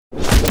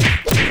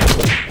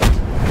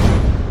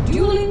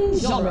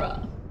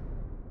genre.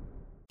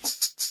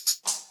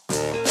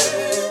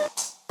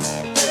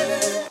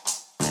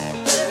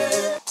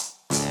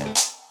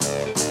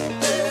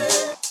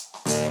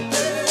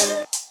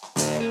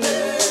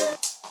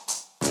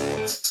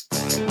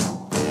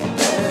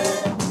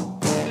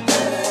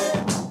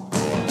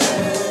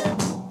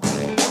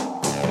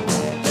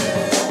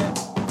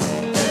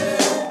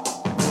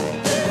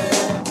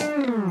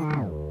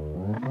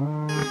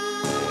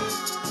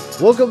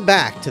 Welcome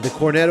back to the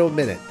Cornetto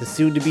Minute, the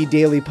soon-to-be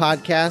daily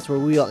podcast where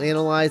we will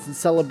analyze and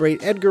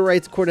celebrate Edgar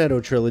Wright's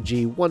Cornetto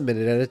trilogy 1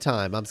 minute at a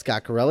time. I'm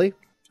Scott Corelli.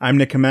 I'm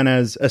Nick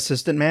Jimenez,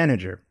 assistant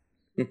manager.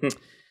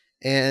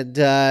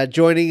 And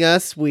joining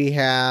us, we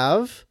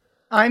have...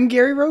 I'm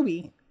Gary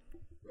Roby.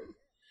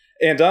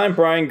 And I'm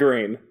Brian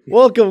Green.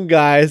 Welcome,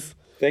 guys.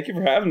 Thank you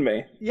for having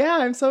me. Yeah,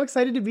 I'm so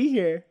excited to be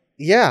here.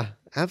 Yeah,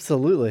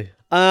 absolutely.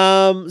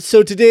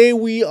 So today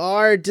we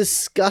are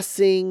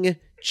discussing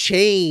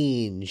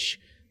Change,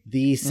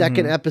 the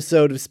second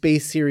episode of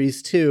Space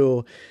Series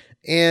 2.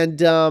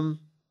 And I'm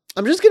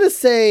just going to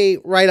say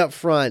right up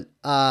front,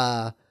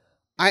 I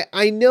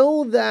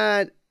know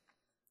that,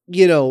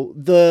 you know,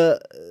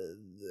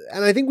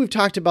 and I think we've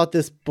talked about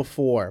this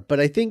before, but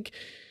I think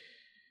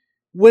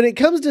when it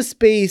comes to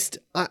Spaced,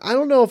 I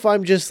don't know if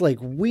I'm just like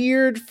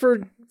weird for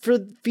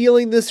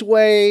feeling this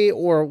way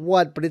or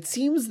what, but it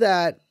seems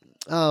that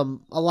a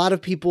lot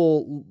of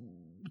people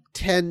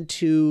tend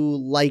to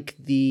like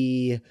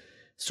the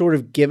sort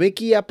of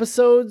gimmicky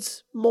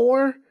episodes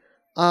more.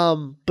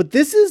 But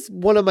this is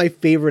one of my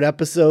favorite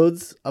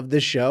episodes of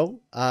this show.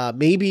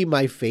 Maybe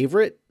my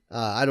favorite.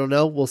 I don't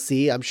know. We'll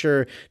see. I'm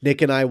sure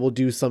Nick and I will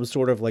do some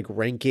sort of like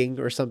ranking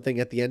or something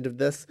at the end of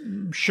this.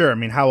 Sure. I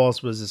mean, how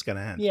else was this going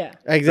to end? Yeah.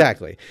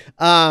 Exactly.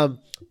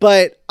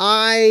 But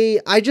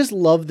I just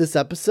love this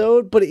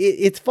episode, but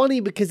it's funny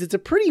because it's a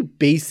pretty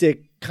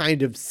basic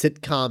kind of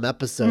sitcom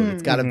episode.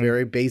 It's got a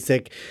very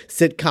basic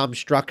sitcom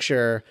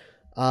structure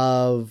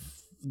of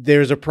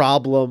there's a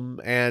problem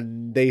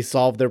and they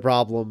solve their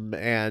problem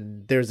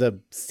and there's a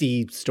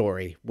C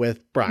story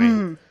with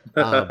Brian.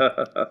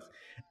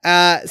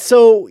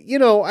 So, you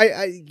know,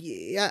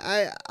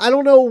 I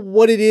don't know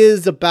what it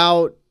is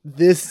about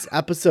this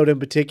episode in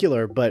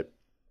particular, but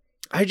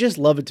I just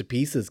love it to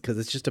pieces because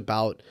it's just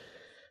about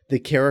the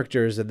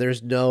characters and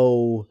there's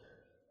no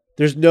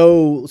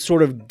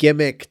sort of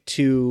gimmick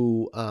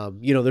to,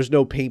 you know, there's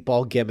no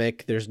paintball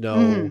gimmick. There's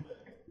no,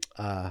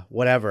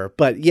 whatever,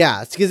 but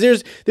yeah, because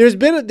there's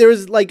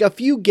like a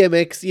few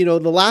gimmicks, you know,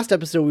 the last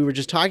episode we were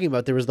just talking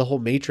about, there was the whole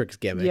Matrix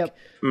gimmick,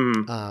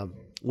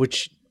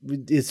 which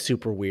is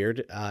super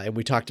weird. And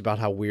we talked about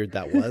how weird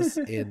that was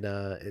in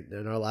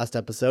our last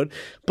episode,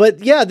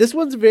 but yeah, this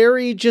one's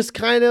very just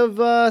kind of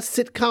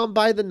sitcom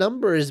by the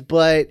numbers,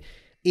 but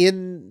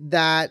in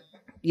that,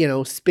 you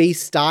know,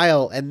 space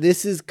style. And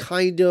this is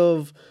kind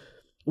of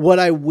what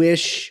I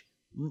wish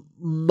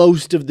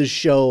most of the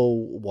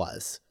show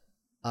was,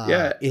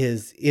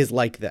 is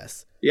like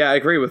this. Yeah, I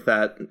agree with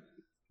that.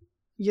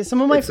 Yeah,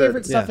 some of my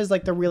favorite stuff is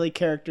like the really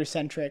character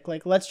centric.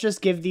 Like, let's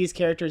just give these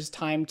characters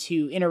time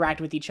to interact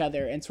with each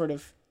other and sort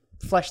of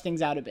flesh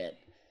things out a bit.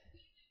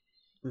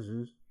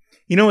 You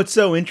know, what's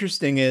so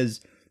interesting is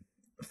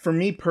for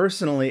me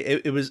personally,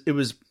 it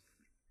was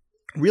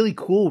really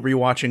cool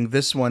rewatching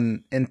this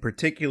one in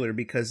particular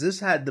because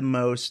this had the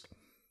most.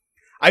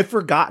 I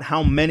forgot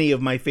how many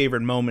of my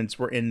favorite moments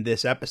were in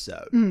this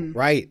episode.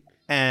 Right.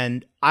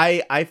 And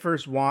I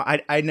first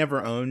I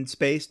never owned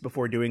Spaced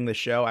before doing the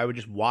show. I would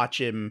just watch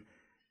him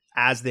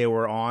as they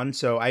were on.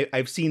 So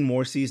I've seen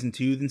more season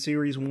 2 than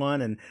series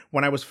 1. And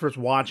when I was first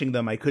watching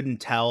them, I couldn't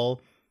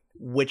tell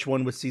which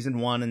one was season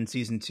 1 and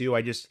season 2.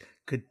 I just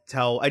could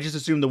tell. I just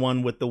assumed the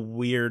one with the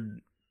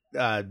weird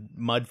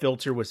mud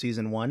filter was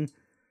season 1.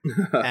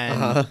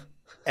 And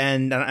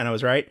and I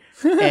was right.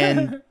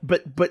 And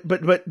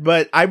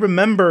but I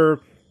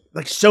remember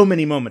like so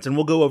many moments, and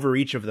we'll go over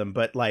each of them,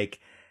 but like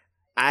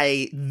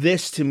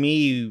this to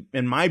me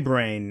in my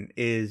brain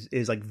is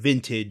like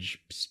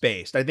vintage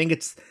Spaced. I think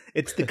it's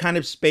the kind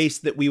of Space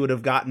that we would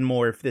have gotten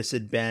more if this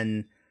had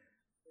been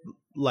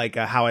like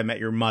a How I Met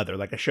Your Mother,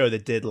 like a show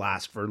that did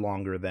last for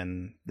longer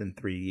than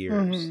 3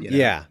 years. You know?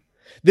 Yeah.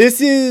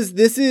 This is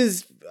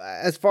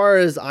as far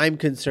as I'm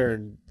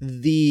concerned,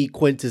 the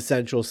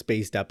quintessential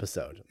Spaced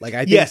episode. Like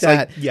I think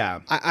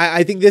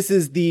I think this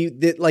is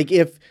the like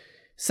if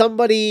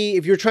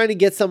you're trying to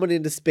get someone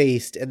into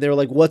Spaced and they're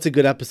like, what's a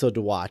good episode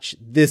to watch?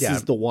 This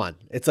is the one.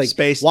 It's like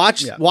Spaced,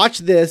 watch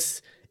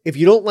this. If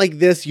you don't like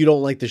this, you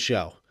don't like the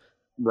show.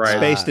 Right.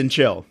 Spaced and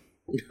chill.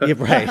 Yeah,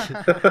 right.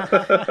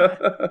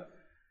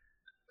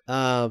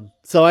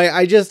 So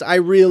I just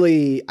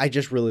really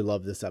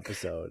love this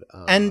episode.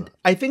 And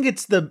I think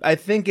it's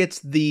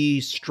the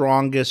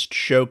strongest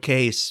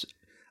showcase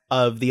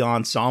of the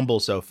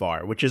ensemble so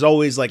far, which is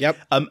always like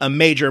a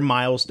major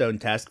milestone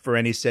test for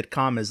any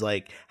sitcom is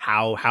like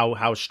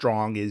how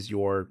strong is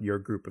your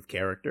group of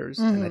characters.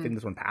 And I think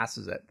this one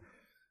passes it.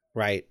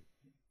 Right.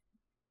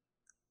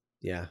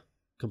 Yeah,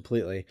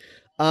 completely.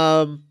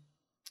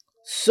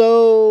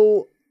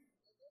 So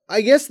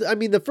I guess I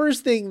mean the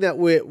first thing that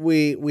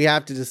we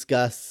have to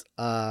discuss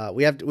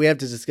we have to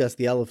discuss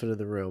the elephant in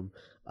the room,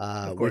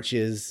 which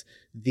is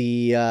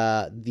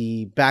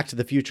the Back to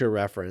the Future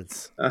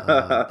reference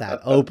that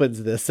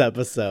opens this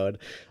episode.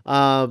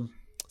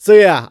 So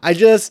yeah, I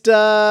just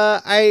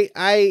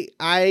I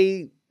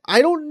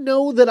don't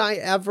know that I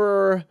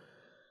ever,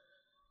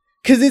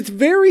 because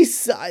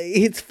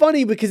it's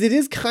funny because it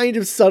is kind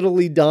of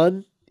subtly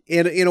done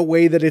in a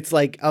way that it's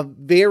like a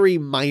very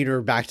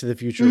minor Back to the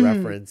Future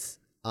reference.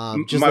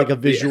 Just like a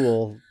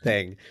visual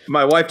thing.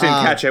 My wife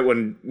didn't catch it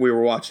when we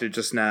were watching it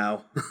just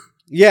now.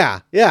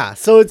 Yeah.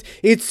 So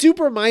it's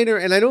super minor,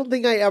 and I don't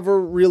think I ever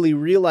really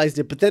realized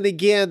it. But then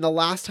again, the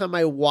last time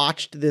I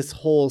watched this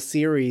whole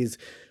series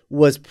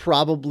was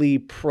probably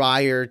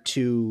prior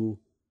to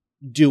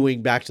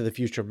doing Back to the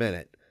Future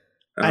Minute.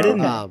 I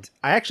didn't.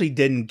 I actually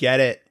didn't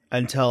get it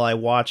until I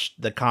watched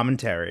the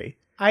commentary.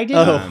 I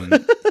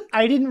didn't.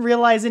 I didn't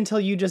realize until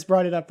you just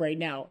brought it up right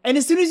now. And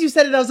as soon as you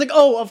said it, I was like,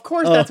 "Oh, of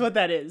course, that's what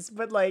that is."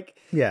 But like,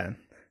 yeah.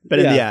 But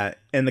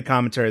in the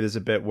commentary, there's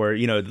a bit where,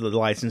 you know, the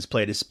license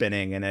plate is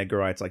spinning and Edgar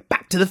Wright's like,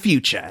 "Back to the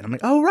Future." And I'm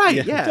like, "Oh,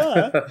 right. Yeah.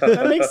 Duh.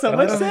 That makes so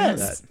much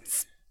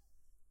sense."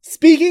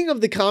 Speaking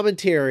of the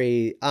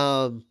commentary,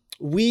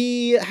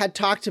 we had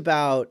talked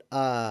about,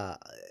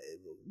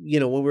 you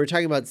know, when we were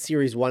talking about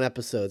series 1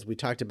 episodes, we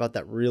talked about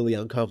that really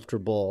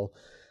uncomfortable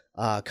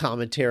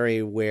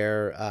commentary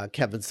where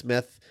Kevin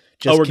Smith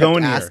just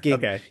kept asking.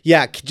 Okay.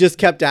 Yeah, just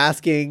kept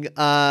asking.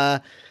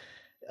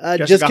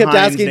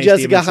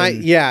 Jessica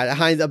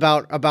Hines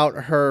about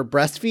her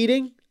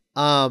breastfeeding.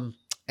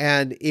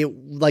 And it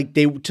like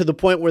they to the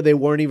point where they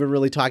weren't even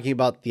really talking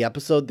about the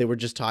episode. They were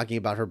just talking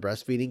about her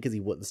breastfeeding because he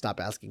wouldn't stop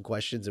asking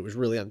questions. It was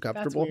really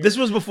uncomfortable. This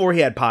was before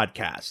he had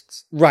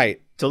podcasts.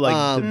 Right. To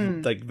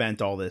like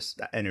vent all this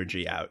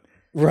energy out.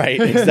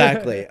 Right,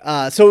 exactly.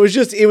 So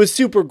it was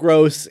super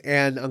gross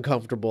and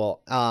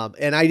uncomfortable.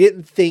 And I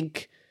didn't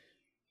think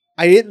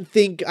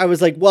I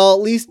was like, well,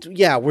 at least,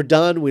 yeah, we're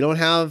done. We don't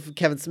have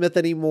Kevin Smith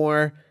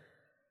anymore.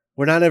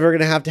 We're not ever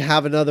going to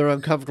have another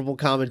uncomfortable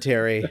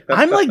commentary.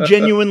 I'm like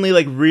genuinely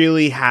like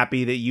really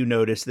happy that you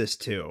noticed this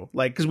too.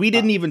 Like, cause we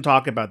didn't even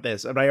talk about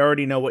this and I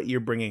already know what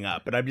you're bringing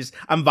up, but I'm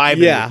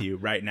vibing with you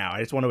right now. I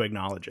just want to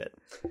acknowledge it.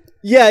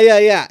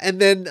 Yeah. And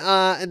then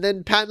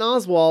Patton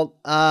Oswalt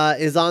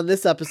is on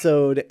this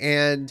episode,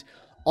 and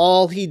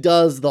all he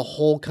does the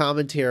whole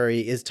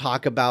commentary is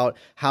talk about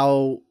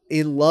how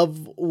in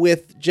love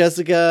with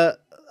Jessica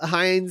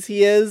Hines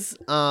he is,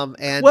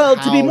 and how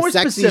to be more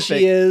sexy specific,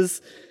 she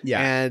is. Yeah,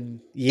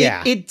 and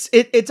yeah,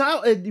 it's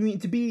out. I mean,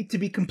 to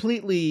be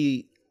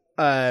completely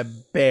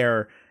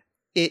bare,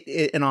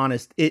 and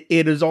honest,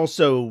 it is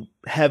also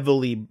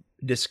heavily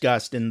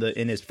discussed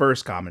in his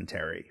first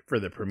commentary for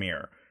the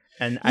premiere.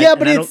 And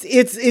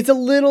it's a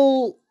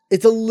little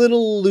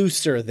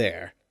looser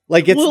there.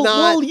 Like it's not.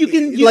 Well, you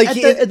can like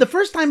the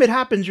first time it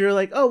happens, you're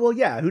like, oh well,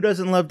 yeah, who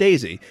doesn't love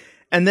Daisy?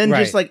 And then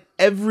just like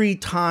every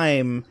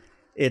time,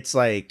 it's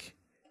like,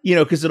 you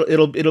know, because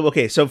it'll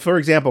okay. So for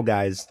example,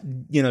 guys,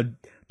 you know,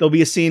 there'll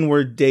be a scene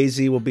where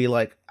Daisy will be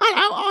like,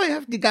 I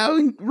have to go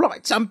and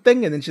write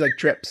something, and then she like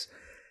trips,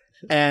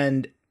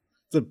 and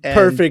it's a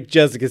perfect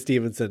Jessica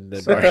Stevenson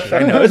impression. I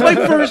know, it's my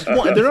first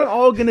one. They're not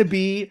all gonna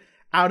be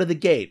out of the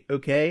gate,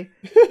 okay?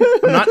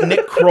 I'm not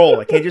Nick Kroll.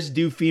 I can't just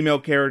do female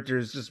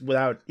characters just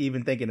without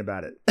even thinking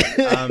about it.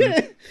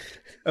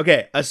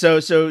 Okay,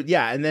 so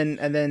yeah, and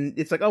then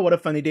it's like, oh, what a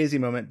funny Daisy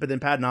moment. But then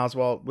Patton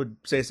Oswalt would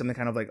say something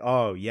kind of like,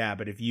 oh yeah,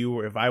 but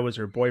if I was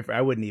her boyfriend,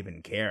 I wouldn't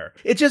even care.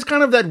 It's just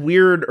kind of that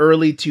weird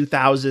early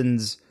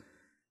 2000s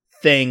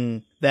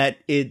thing that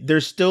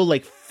there's still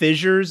like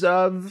fissures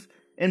of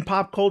in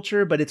pop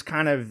culture, but it's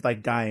kind of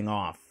like dying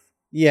off.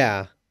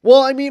 Yeah.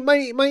 Well, I mean,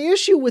 my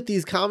issue with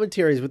these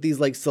commentaries, with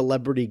these like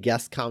celebrity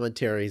guest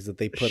commentaries that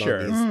they put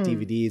on these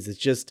DVDs, is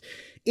just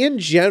in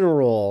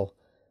general,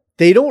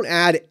 they don't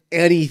add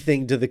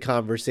anything to the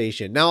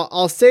conversation. Now,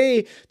 I'll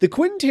say the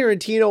Quentin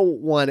Tarantino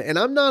one, and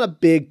I'm not a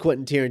big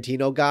Quentin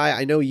Tarantino guy.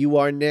 I know you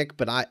are, Nick,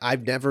 but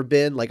I've never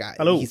been. Like,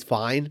 he's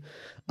fine.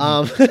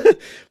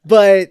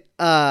 But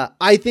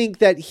I think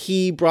that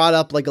he brought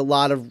up like a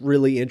lot of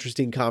really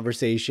interesting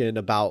conversation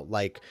about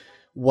like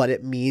what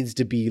it means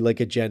to be like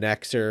a Gen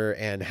Xer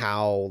and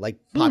how like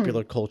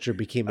popular culture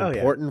became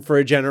important for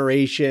a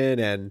generation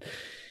and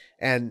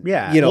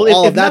yeah, you know,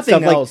 all of that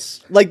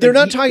stuff. Like they're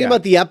not talking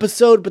about the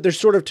episode, but they're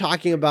sort of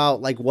talking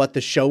about like what the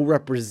show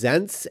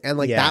represents. And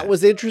like that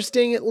was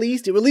interesting, at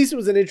least it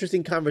was an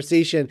interesting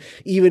conversation,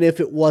 even if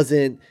it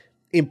wasn't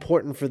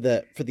important for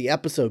the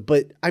episode.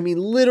 But I mean,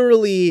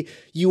 literally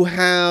you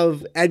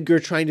have Edgar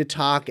trying to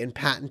talk and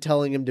Patton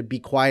telling him to be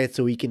quiet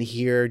so he can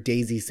hear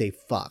Daisy say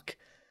fuck.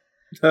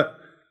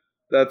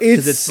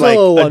 It's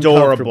so like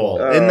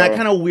adorable and that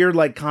kind of weird,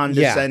 like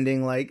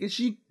condescending, like is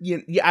she? Yeah,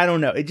 I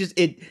don't know.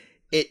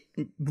 It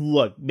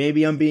look,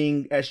 maybe I'm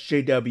being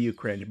SJW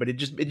cringe, but it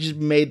just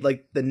made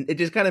like it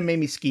just kind of made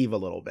me skeeve a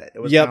little bit. It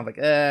was kind of like,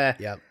 I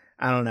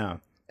don't know.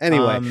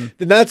 Anyway,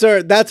 then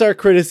that's our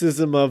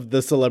criticism of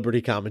the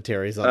celebrity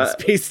commentaries on the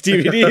Space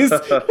DVDs.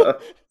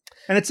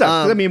 And it sucks.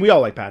 'Cause, I mean, we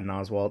all like Patton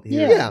Oswalt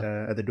here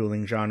Yeah. at the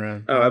dueling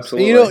genre. Oh,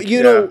 absolutely.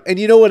 And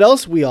you know what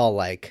else we all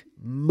like?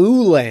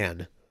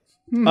 Mulan.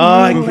 Oh,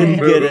 I couldn't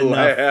get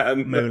Mulan.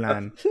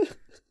 enough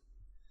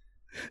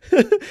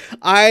Mulan.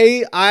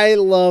 I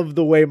love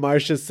the way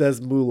Marcia says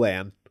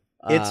Mulan.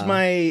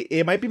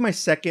 It might be my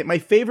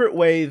favorite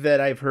way that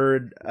I've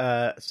heard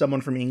someone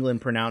from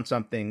England pronounce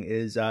something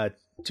is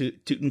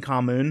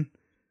Tutankhamun.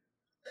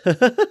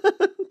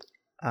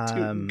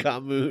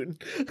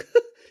 Tutankhamun.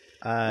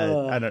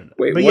 I don't know.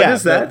 Wait, but what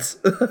is that?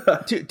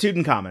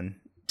 Tutankhamun.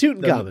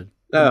 Tutankhamun.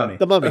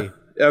 The mummy.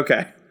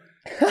 Okay.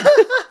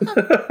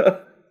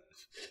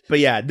 But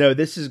yeah, no,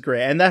 this is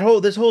great. And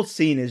this whole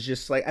scene is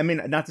just like, I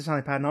mean, not to sound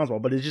like Patton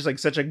Oswalt, but it's just like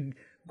such a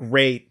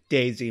great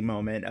Daisy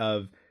moment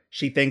of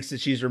she thinks that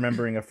she's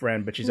remembering a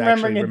friend, but she's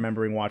actually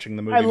remembering watching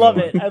the movie. I love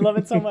it. I love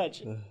it so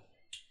much.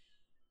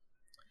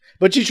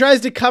 But she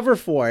tries to cover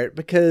for it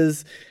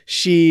because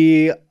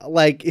she's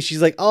like,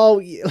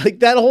 oh,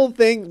 like that whole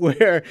thing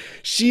where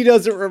she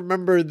doesn't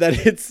remember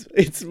that it's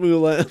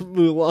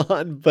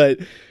Mulan, but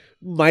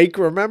Mike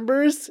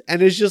remembers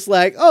and is just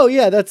like, oh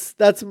yeah, that's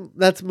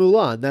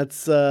Mulan.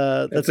 That's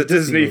a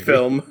Disney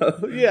film.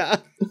 Yeah.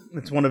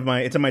 It's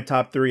in my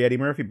top 3 Eddie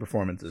Murphy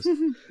performances.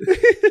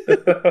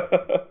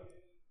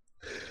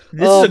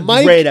 This is a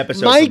great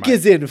episode. Mike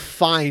is in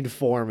fine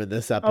form in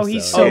this episode. Oh,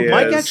 he's so good.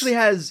 Mike actually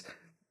has,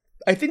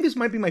 I think this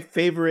might be my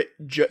favorite.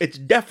 It's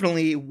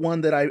definitely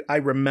one that I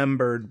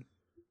remembered,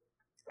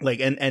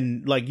 like,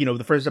 and like, you know,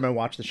 the first time I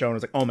watched the show and I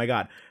was like, oh my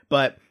God.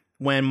 But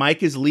when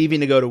Mike is leaving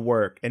to go to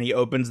work and he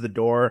opens the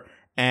door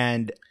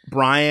and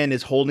Brian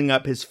is holding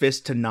up his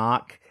fist to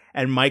knock,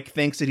 and Mike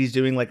thinks that he's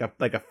doing like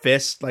a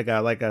fist, like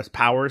a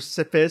power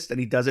fist, and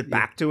he does it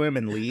back to him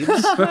and leaves.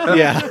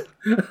 Yeah.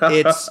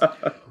 It's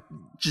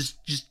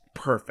just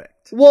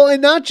perfect. Well,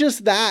 and not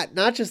just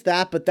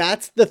that, but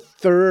that's the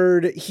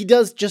third. He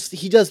does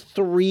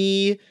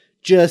 3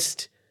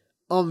 just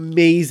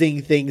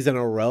amazing things in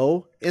a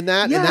row in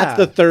that. Yeah. And that's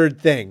the third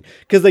thing.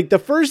 Cause like the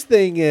first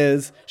thing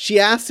is she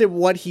asks him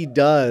what he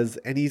does.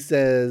 And he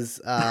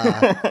says,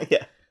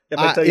 Yeah.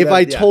 If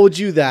I told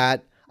you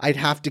that, I'd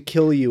have to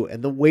kill you.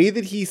 And the way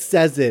that he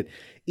says it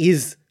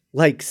is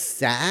like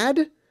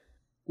sad.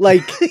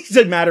 Like he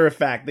said matter of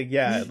fact, like,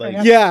 yeah,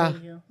 like, yeah,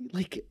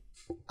 like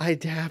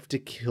I'd have to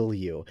kill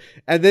you.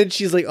 And then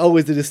she's like, oh,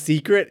 is it a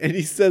secret? And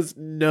he says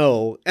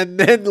no, and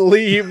then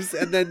leaves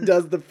and then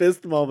does the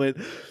fist moment.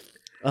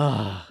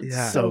 Oh,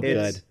 yeah, so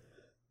good.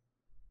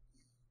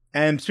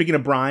 And speaking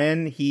of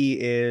Brian, he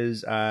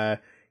is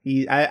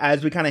he,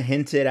 as we kind of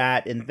hinted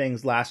at in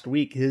things last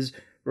week, his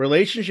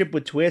relationship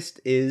with Twist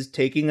is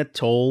taking a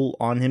toll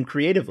on him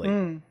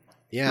creatively.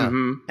 Yeah.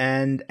 Mm-hmm.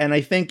 And I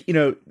think, you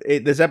know,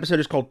 this episode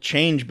is called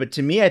Change, but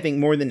to me, I think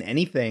more than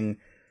anything,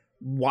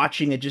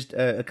 watching it just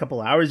a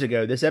couple hours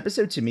ago, this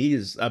episode to me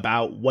is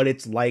about what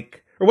it's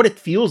like, or what it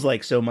feels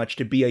like so much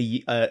to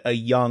be a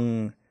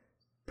young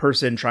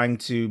person trying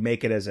to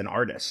make it as an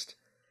artist.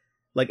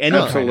 Like any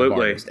kind of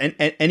artist, and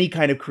any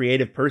kind of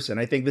creative person.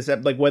 I think this,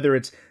 like, whether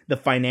it's the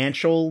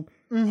financial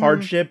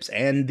hardships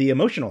and the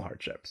emotional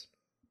hardships.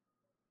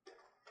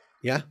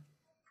 Yeah.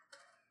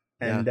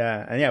 And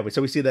yeah,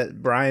 so we see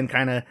that Brian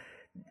kind of,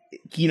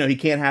 you know, he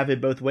can't have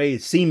it both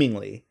ways,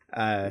 seemingly.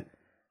 But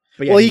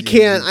yeah, well, he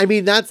can't. I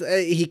mean, that's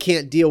he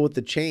can't deal with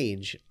the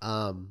change.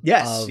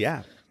 Yes,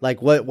 yeah.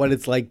 Like what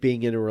it's like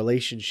being in a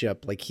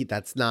relationship. Like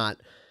he's not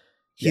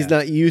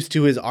used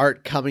to his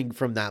art coming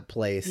from that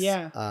place.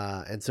 Yeah.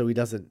 And so he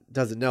doesn't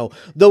know.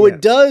 Though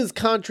it does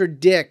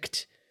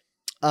contradict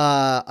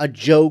a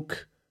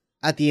joke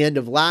at the end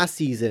of last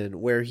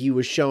season where he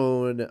was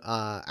shown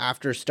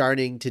after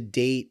starting to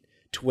date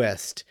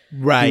Twist.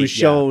 Right. He was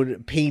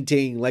shown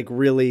painting like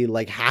really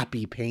like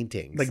happy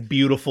paintings. Like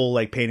beautiful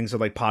like paintings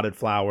of like potted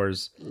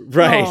flowers.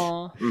 Right.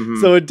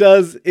 Mm-hmm. So it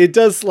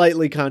does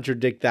slightly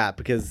contradict that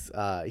because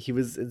he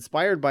was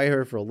inspired by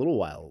her for a little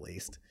while at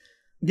least.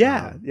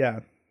 Yeah, yeah.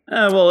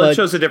 Well, it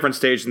shows a different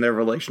stage in their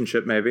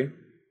relationship, maybe.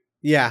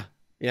 Yeah,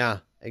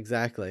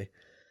 exactly.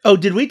 Oh,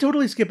 did we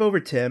totally skip over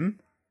Tim?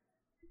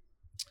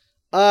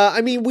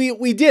 I mean,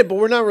 we did, but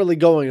we're not really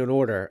going in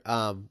order.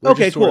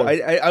 Okay, cool.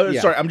 I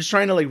was sorry. I'm just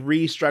trying to like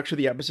restructure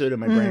the episode in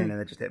my brain,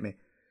 and it just hit me.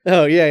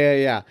 Oh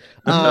yeah.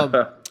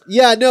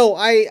 Yeah, no,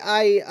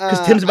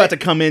 because Tim's about to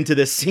come into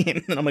this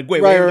scene, and I'm like,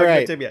 wait,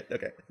 right. Tim yet?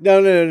 Okay.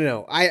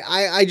 No.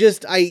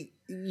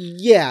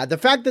 Yeah, the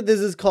fact that this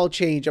is called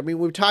Change. I mean,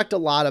 we've talked a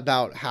lot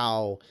about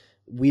how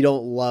we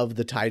don't love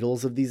the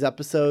titles of these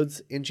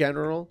episodes in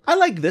general. I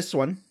like this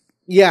one.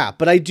 Yeah,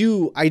 but I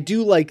do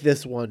like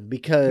this one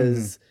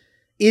because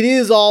it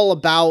is all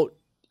about,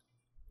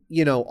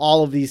 you know,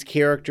 all of these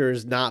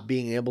characters not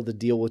being able to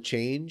deal with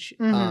change.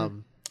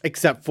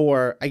 Except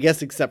for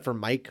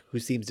Mike, who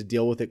seems to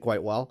deal with it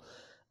quite well.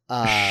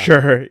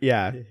 Sure,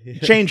 yeah.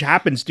 Change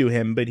happens to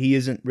him, but he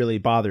isn't really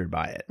bothered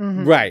by it.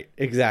 Right,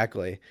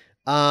 exactly.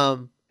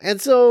 And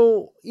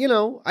so, you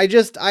know, I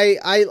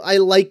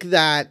like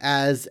that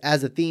as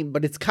a theme,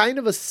 but it's kind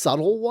of a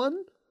subtle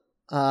one.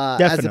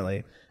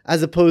 Definitely.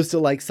 As opposed to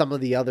like some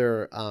of the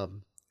other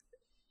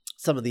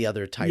some of the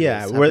other titles.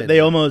 Yeah, where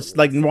they almost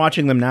like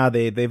watching them now.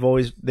 They've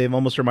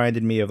almost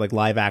reminded me of like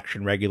live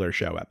action regular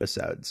show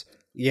episodes.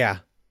 Yeah.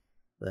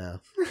 In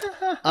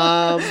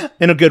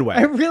a good way.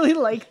 I really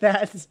like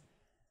that.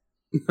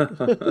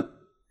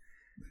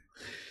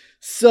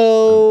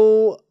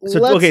 So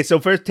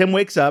first Tim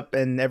wakes up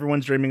and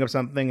everyone's dreaming of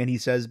something, and he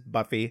says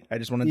Buffy. I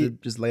just wanted to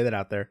just lay that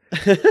out there.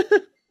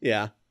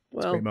 Yeah,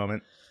 it's a great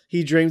moment.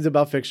 He dreams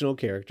about fictional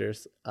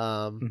characters.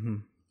 Like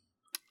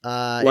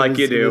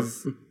you do.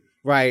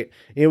 Right.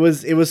 It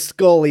was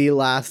Scully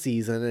last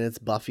season, and it's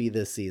Buffy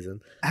this season.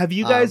 Have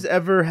you guys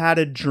ever had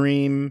a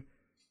dream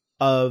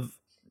of?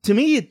 To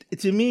me,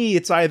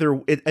 it's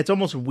either it's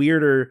almost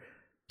weirder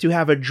to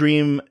have a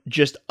dream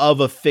just of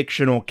a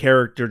fictional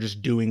character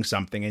just doing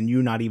something and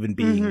you not even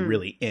being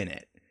really in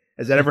it.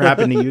 Has that ever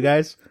happened to you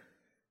guys?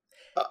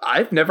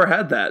 I've never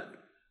had that.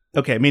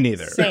 Okay, me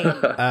neither. Same.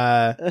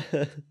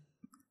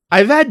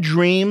 I've had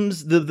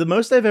dreams. The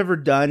most I've ever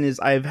done is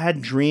I've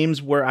had dreams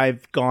where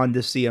I've gone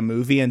to see a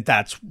movie and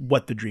that's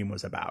what the dream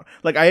was about.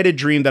 Like I had a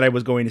dream that I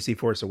was going to see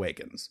Force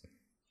Awakens.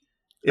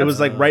 It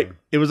was like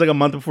it was like a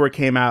month before it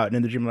came out, and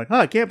in the dream I'm like,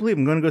 I can't believe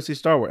I'm going to go see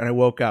Star Wars. And I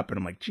woke up and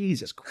I'm like,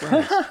 Jesus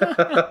Christ.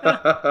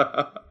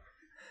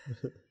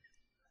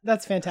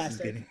 That's fantastic. This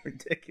is getting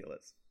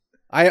ridiculous.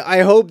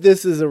 I hope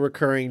this is a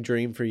recurring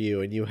dream for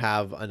you, and you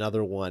have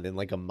another one in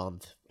like a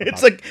month.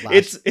 It's like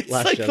it's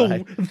like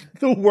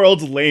the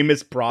world's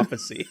lamest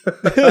prophecy.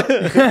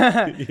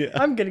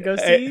 I'm gonna go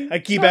see. I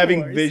keep Star having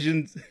Wars.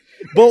 visions.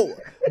 But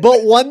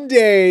one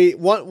day,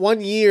 one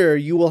year,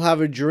 you will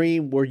have a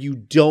dream where you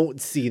don't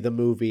see the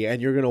movie,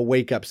 and you're gonna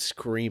wake up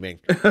screaming.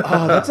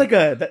 Oh, that's like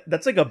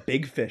a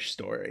Big Fish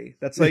story.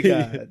 That's like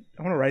I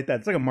want to write that.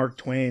 It's like a Mark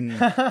Twain.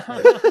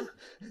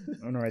 I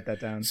want to write that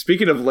down.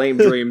 Speaking of lame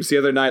dreams, the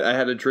other night I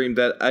had a dream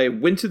that I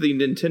went to the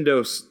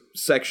Nintendo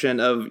section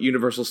of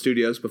Universal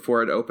Studios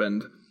before it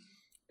opened,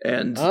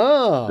 and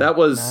that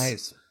was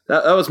nice.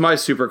 That was my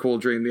super cool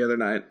dream the other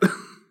night.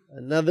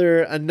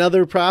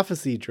 Another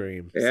prophecy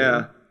dream.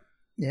 Yeah.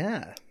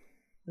 Yeah.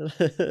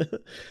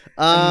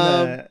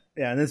 And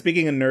then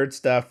speaking of nerd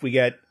stuff, we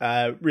get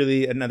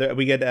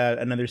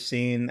another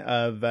scene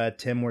of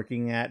Tim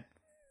working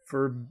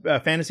for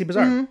Fantasy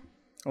Bazaar.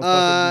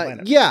 Mm-hmm.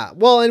 Yeah.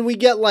 Well, and we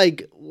get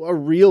like a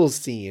real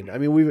scene. I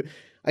mean,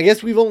 I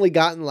guess we've only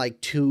gotten like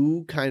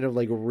 2 kind of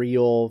like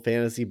real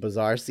Fantasy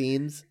Bazaar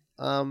scenes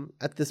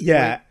at this point.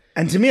 Yeah.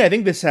 And to me, I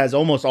think this has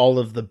almost all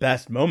of the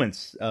best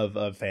moments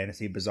of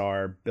Fantasy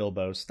Bazaar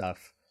Bilbo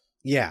stuff.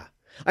 Yeah.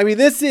 I mean,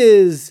 I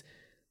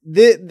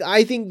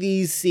think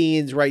these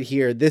scenes right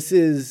here, this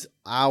is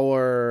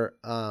our,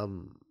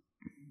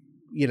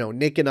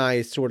 Nick and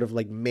I sort of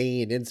like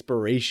main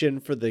inspiration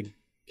for the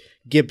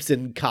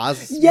Gibson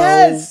Cosmo.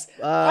 Yes,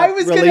 I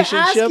was going to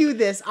ask you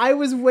this. I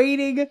was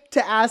waiting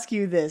to ask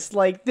you this.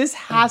 Like, this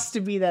has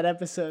to be that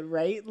episode,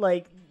 right?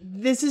 Like,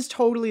 this is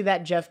totally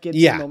that Jeff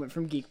Gibson moment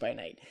from Geek by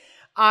Night.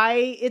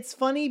 It's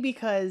funny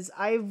because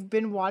I've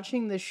been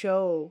watching the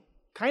show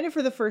kind of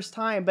for the first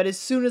time, but as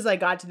soon as I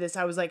got to this,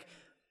 I was like,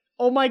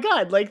 oh my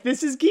God, like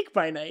this is Geek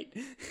by Night.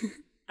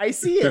 I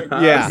see it.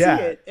 I see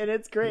it. And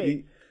it's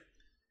great.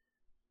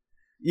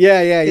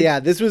 Yeah.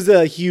 This was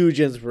a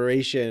huge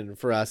inspiration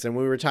for us. And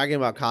when we were talking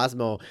about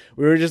Cosmo,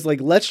 we were just like,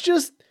 let's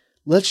just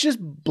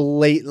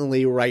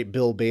blatantly write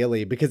Bill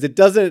Bailey, because it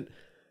doesn't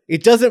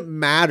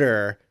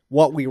matter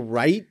what we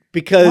write,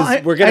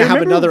 because we're going to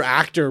have another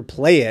actor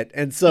play it.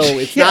 And so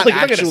it's not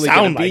actually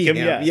going to be him.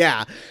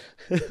 Yeah.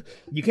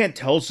 You can't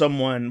tell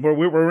someone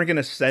we're going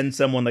to send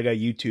someone like a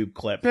YouTube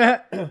clip.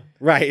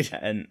 Right.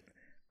 And,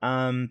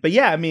 but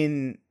yeah, I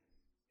mean,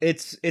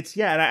 it's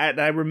and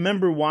I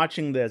remember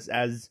watching this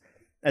as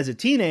a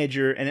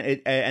teenager,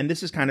 and this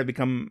has kind of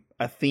become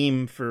a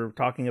theme for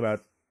talking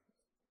about,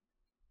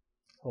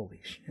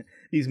 holy shit,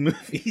 these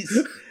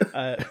movies.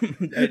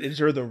 It's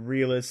sort of the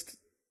realest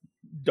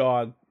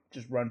dog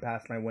just run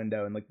past my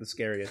window and like the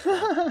scariest.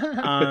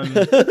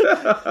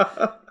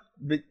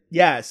 But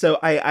yeah, so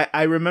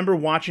I remember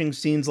watching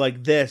scenes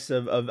like this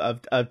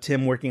of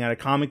Tim working at a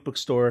comic book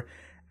store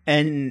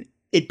and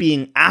it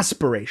being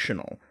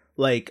aspirational.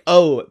 Like,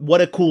 oh, what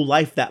a cool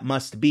life that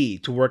must be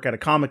to work at a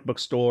comic book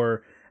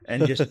store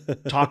and just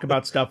talk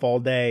about stuff all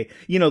day.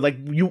 You know, like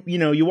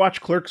you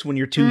watch Clerks when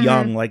you're too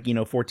young, like,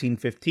 14,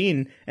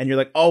 15, and you're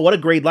like, oh, what a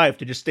great life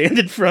to just stand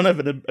in front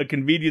of a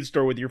convenience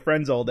store with your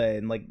friends all day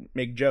and like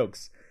make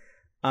jokes.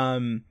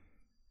 And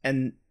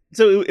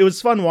so it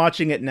was fun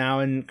watching it now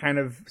and kind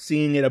of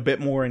seeing it a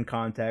bit more in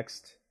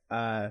context.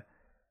 And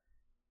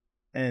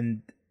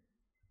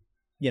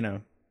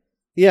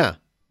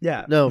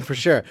yeah, no, for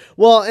sure.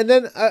 Well, and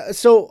then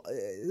so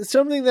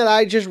something that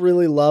I just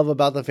really love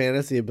about the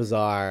Fantasy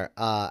Bazaar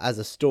as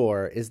a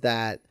store is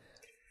that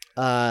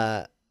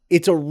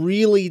it's a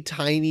really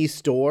tiny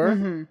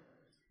store,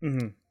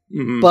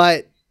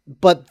 but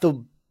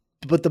the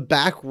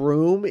back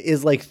room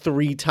is like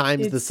 3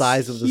 times the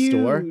size of the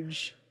store.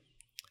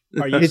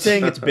 Are you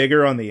saying it's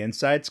bigger on the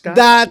inside, Scott?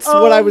 That's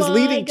what I was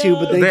leading to,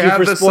 but thank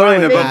you for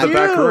spoiling the sign above that. the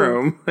back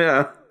room.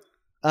 Yeah.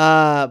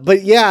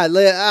 But yeah,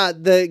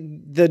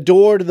 the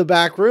door to the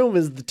back room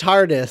is the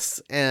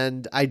TARDIS,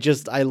 and I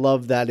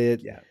love that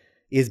it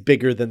is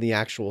bigger than the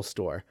actual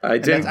store.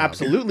 That's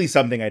absolutely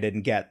something I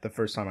didn't get the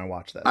first time I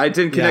watched this. I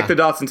didn't connect the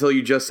dots until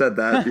you just said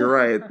that. You're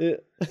right.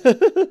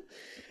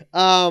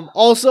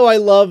 Also, I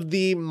love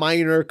the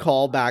minor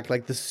callback,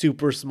 like the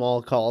super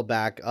small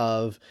callback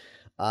of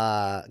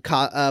I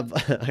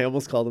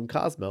almost called him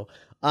Cosmo.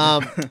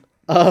 Of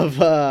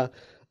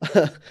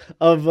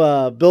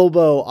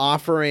Bilbo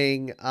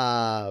offering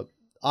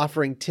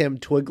Tim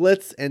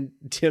Twiglets, and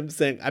Tim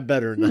saying, "I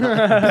better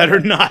not, better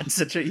not."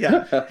 Such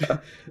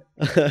a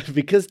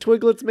because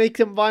Twiglets make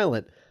him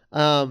violent,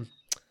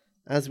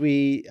 as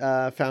we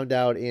found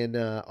out in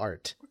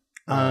art.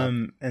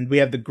 And we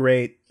have the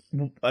great,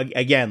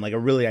 again, like a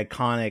really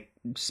iconic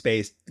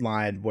space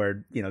line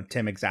where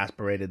Tim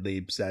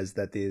exasperatedly says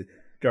that the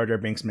Jar Jar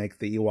Binks makes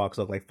the Ewoks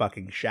look like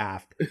fucking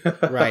Shaft.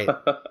 Right.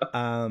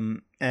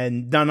 And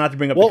not to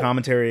bring up the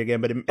commentary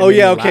again, but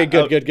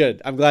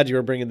good. I'm glad you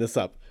were bringing this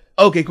up.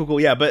 Okay, cool.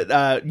 Yeah, but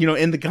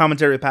in the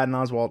commentary with Patton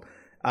Oswalt,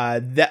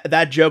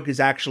 that joke is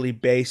actually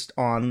based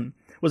on,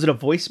 was it a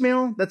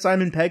voicemail that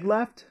Simon Pegg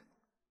left?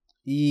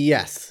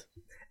 Yes.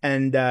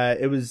 And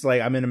it was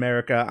like, I'm in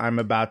America.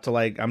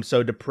 I'm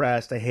so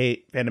depressed. I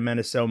hate Phantom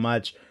Menace so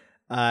much.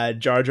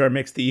 Jar Jar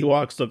makes the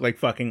Ewoks look like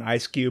fucking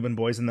Ice Cube and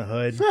Boys in the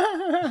Hood.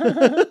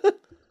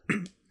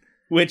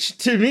 Which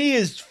to me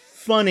is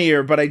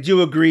funnier, but I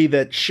do agree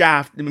that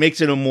Shaft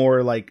makes it a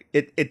more like,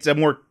 it's a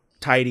more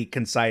tidy,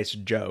 concise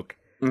joke.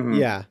 Mm-hmm.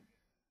 Yeah.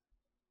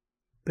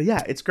 But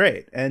yeah, it's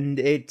great. And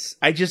Tim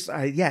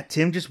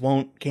just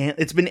can't.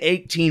 It's been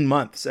 18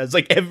 months, as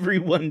like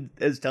everyone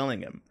is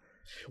telling him.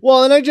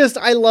 Well, and I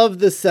love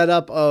the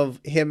setup of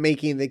him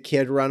making the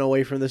kid run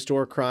away from the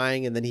store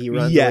crying, and then he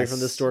runs away from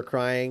the store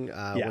crying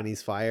when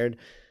he's fired.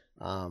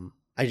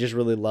 I just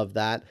really love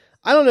that.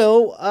 I don't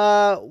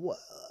know.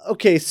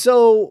 Okay,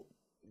 so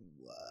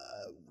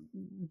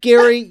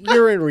Gary,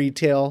 you're in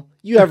retail.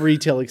 You have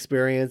retail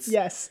experience.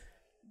 Yes.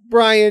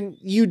 Brian,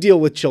 you deal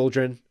with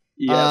children.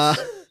 Yes.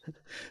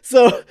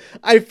 So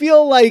I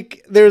feel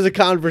like there's a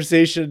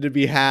conversation to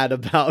be had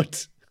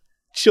about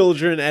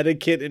children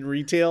etiquette in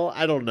retail.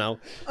 I don't know.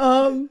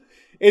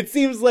 It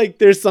seems like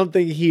there's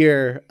something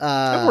here.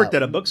 I've worked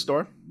at a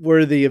bookstore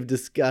worthy of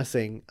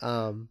discussing.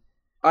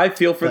 I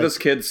feel for this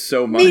kid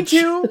so much. Me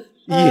too.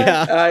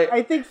 Yeah.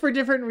 I think for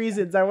different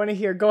reasons. I want to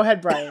hear. Go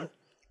ahead, Brian.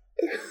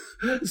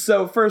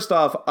 So first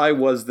off, I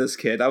was this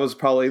kid. I was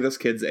probably this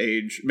kid's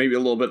age, maybe a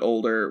little bit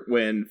older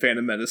when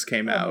Phantom Menace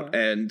came out,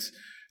 and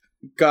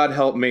God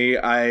help me,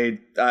 I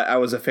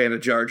was a fan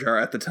of Jar Jar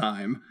at the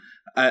time.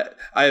 I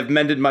have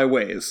mended my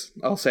ways.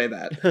 I'll say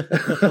that.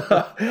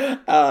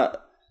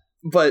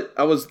 But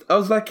I was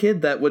that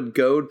kid that would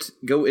go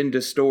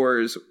into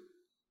stores,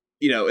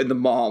 in the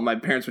mall. My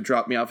parents would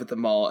drop me off at the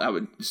mall. I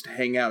would just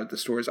hang out at the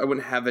stores. I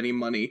wouldn't have any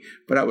money,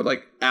 but I would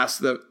ask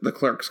the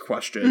clerks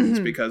questions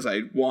because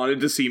I wanted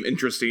to seem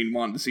interesting,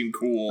 wanted to seem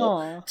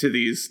cool to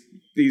these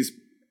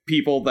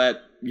people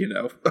that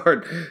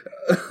are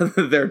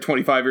they're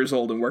 25 years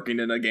old and working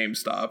in a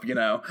GameStop,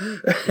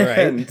 right?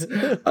 And,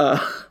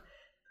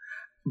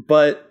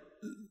 but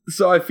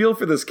so I feel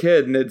for this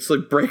kid, and it's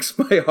breaks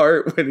my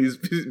heart when he's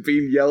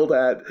being yelled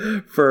at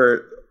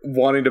for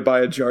wanting to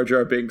buy a Jar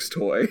Jar Binks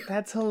toy.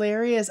 That's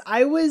hilarious.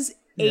 I was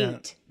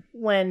 8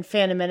 when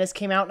Phantom Menace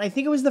came out, and I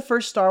think it was the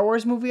first Star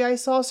Wars movie I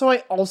saw. So I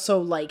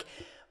also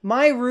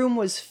my room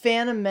was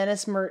Phantom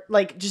Menace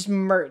just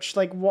merch,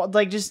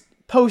 just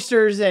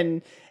posters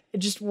and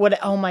just what.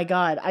 Oh my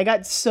god, I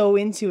got so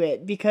into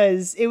it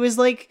because it was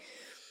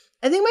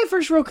I think my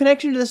first real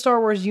connection to the Star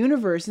Wars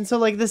universe, and so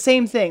the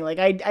same thing.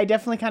 I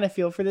definitely kind of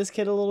feel for this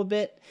kid a little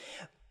bit,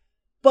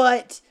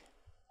 but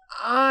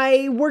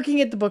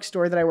working at the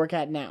bookstore that I work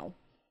at now,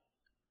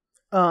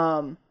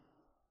 I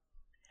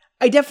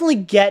definitely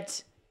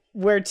get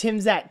where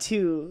Tim's at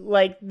too.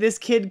 This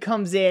kid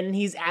comes in and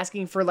he's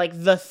asking for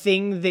the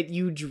thing that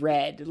you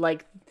dread.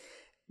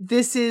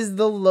 This is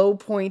the low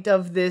point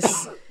of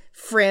this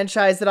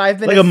franchise that I've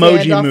been a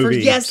Emoji fan of for.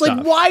 Movie Yes,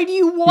 stuff. Why do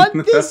you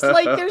want this?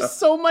 There's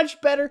so much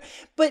better.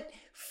 But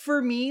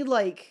for me,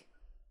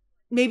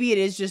 maybe it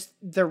is just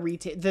the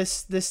retail, the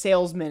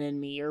salesman in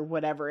me or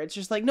whatever. It's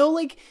just no,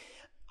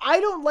 I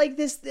don't like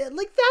this.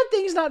 That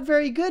thing's not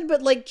very good,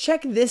 but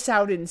check this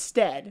out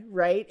instead,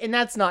 right? And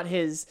that's not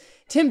his.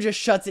 Tim just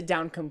shuts it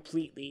down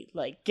completely.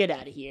 Get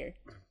out of here.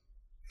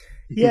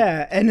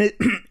 Yeah, and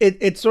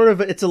it's sort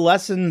of it's a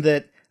lesson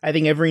that I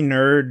think every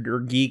nerd or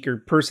geek or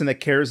person that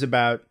cares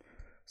about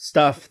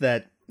stuff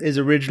that is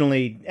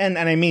originally, and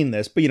I mean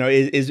this, but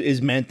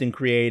is meant and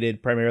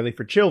created primarily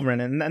for children,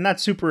 and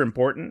that's super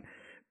important.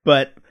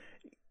 But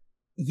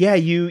yeah,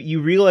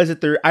 you realize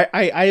that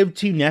I have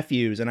 2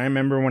 nephews, and I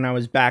remember when I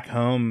was back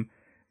home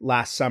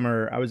last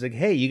summer, I was like,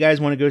 hey, you guys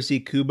want to go see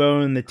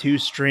Kubo and the Two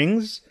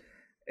Strings?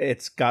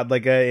 It's got a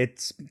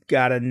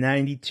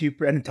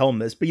 92%, I didn't tell them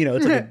this, but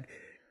it's a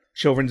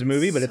children's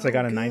movie, but it's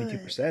got a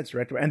 92%. It's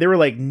directed, and they were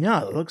like,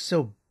 no, it looks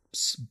so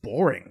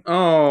boring.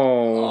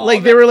 Oh,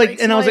 they were breaks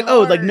and I was my like,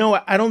 oh, heart.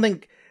 no, I don't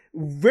think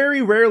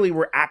very rarely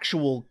were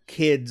actual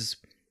kids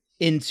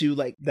into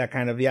like that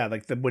kind of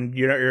like when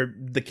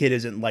the kid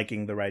isn't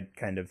liking the right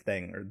kind of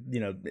thing, or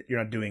you're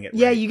not doing it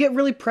right. You get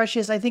really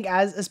precious, I think,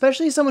 as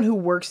especially someone who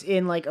works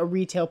in like a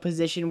retail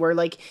position where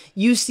like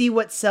you see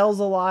what sells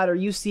a lot, or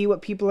you see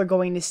what people are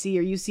going to see,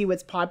 or you see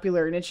what's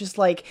popular, and it's just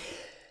like,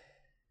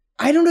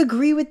 I don't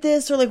agree with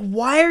this, or like,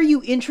 why are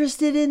you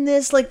interested in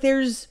this? Like,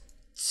 there's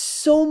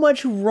so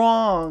much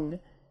wrong.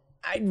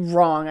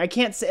 I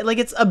can't say, like,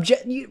 it's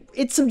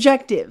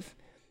subjective,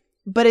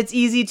 but it's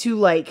easy to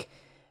like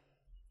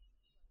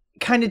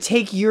kind of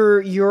take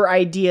your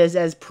ideas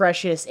as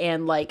precious,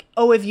 and like,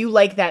 oh, if you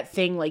like that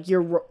thing, like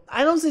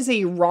I don't say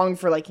you're wrong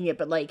for liking it,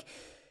 but like,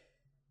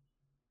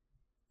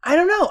 I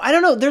don't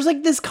know. There's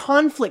like this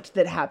conflict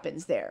that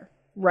happens there,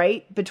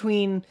 right?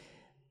 Between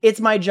it's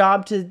my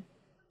job to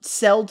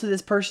sell to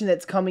this person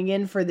that's coming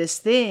in for this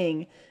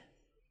thing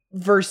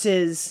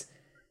versus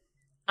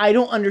I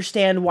don't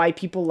understand why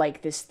people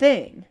like this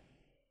thing.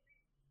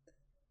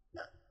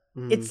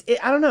 I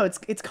don't know.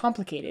 It's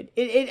complicated.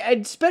 It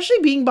especially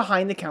being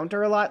behind the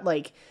counter a lot.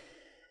 Like,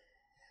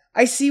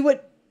 I see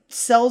what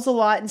sells a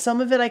lot, and some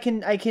of it I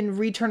can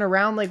return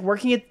around. Like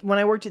when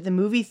I worked at the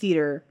movie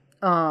theater,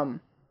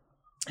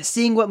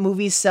 seeing what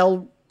movies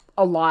sell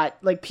a lot,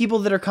 like people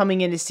that are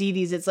coming in to see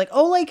these, it's like,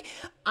 oh, like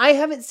I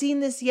haven't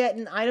seen this yet,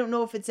 and I don't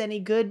know if it's any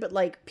good, but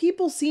like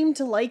people seem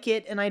to like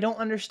it, and I don't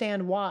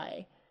understand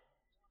why.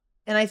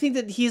 And I think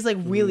that he's like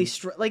really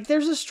like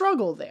there's a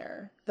struggle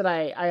there that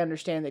I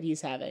understand that he's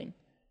having.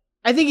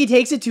 I think he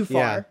takes it too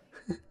far,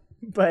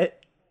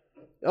 but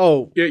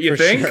you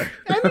think? Sure.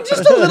 I mean,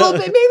 just a little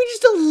bit, maybe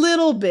just a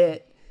little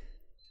bit.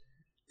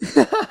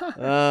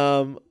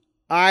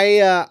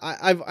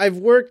 I've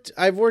worked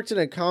in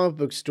a comic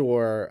book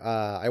store.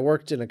 I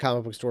worked in a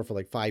comic book store for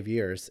like 5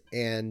 years,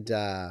 and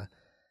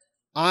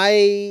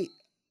I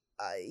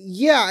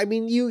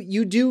mean,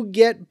 you do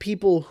get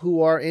people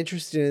who are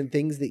interested in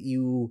things that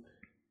you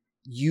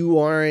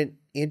aren't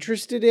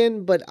interested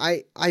in, but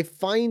I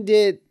find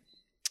the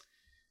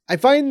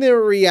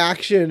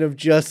reaction of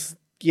just,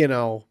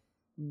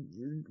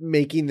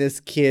 making this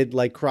kid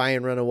like cry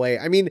and run away.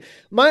 I mean,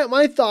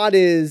 my thought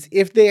is,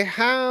 if they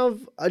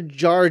have a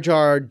Jar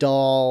Jar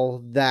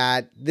doll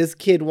that this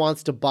kid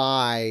wants to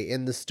buy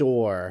in the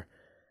store,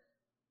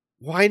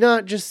 why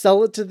not just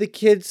sell it to the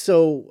kid?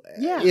 So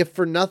if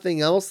for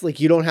nothing else, like,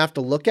 you don't have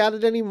to look at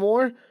it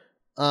anymore.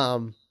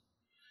 I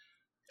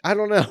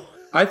don't know.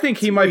 I think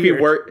he might be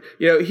worried.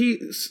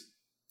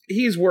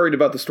 He's worried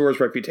about the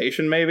store's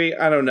reputation, maybe.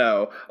 I don't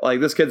know.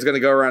 Like, this kid's going to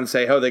go around and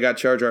say, oh, they got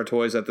Jar Jar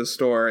toys at this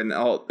store, and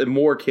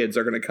more kids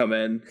are going to come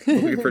in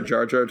looking for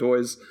Jar Jar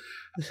toys.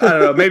 I don't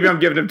know. Maybe I'm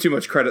giving him too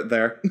much credit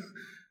there.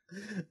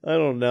 I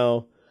don't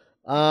know.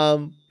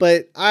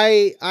 But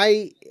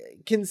I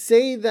can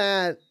say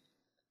that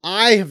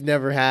I have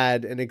never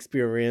had an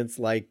experience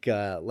like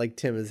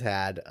Tim has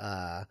had,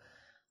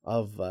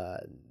 of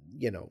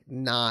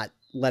not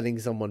letting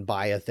someone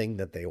buy a thing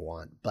that they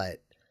want.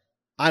 But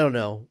I don't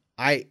know.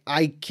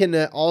 I can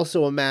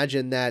also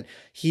imagine that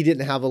he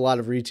didn't have a lot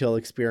of retail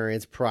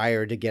experience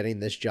prior to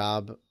getting this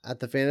job at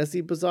the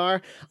Fantasy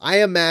Bazaar.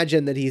 I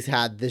imagine that he's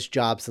had this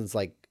job since,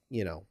 like,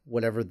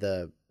 whatever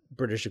the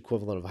British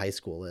equivalent of high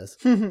school is.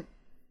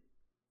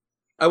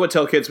 I would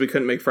tell kids we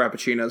couldn't make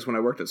Frappuccinos when I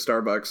worked at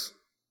Starbucks.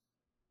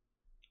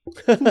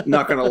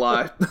 Not gonna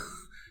lie.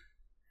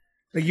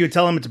 Like, you would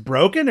tell them it's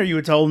broken, or you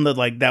would tell them that,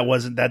 like,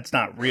 that's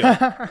not real?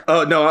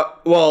 Oh, no.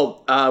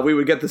 Well, we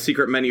would get the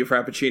secret menu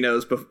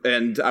Frappuccinos,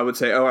 and I would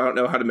say, oh, I don't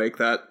know how to make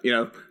that,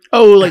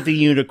 Oh, like the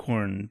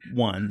unicorn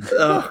one.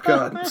 Oh,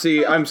 God.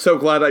 See, I'm so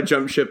glad I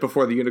jumped ship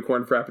before the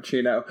unicorn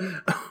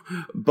Frappuccino.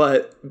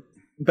 But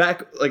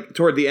back, like,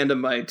 toward the end of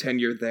my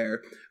tenure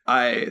there,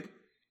 I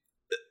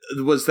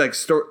was like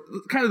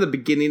kind of the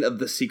beginning of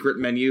the secret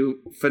menu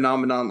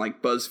phenomenon,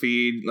 like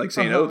BuzzFeed, like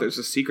saying, oh, there's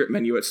a secret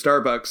menu at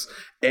Starbucks,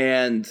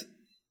 and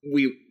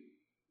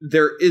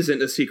there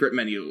isn't a secret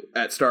menu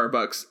at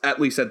Starbucks. At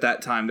least at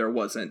that time, there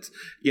wasn't.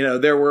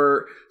 There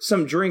were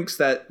some drinks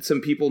that some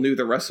people knew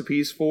the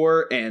recipes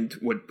for and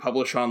would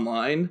publish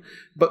online,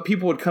 but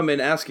people would come in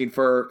asking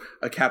for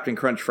a Captain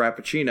Crunch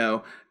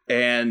Frappuccino,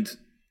 and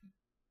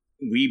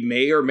we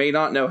may or may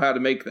not know how to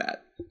make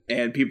that.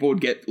 And people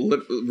would get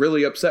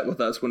really upset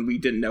with us when we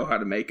didn't know how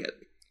to make it.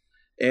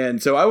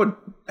 And so I would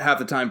half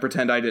the time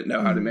pretend I didn't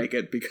know how to make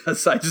it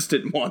because I just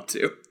didn't want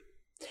to.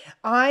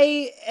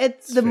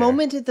 At the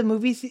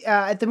movie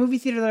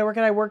theater that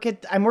I work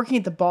at, I'm working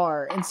at the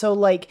bar. And so,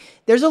 like,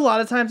 there's a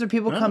lot of times where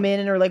people come in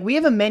and are like, we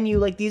have a menu,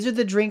 like, these are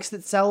the drinks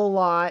that sell a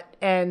lot,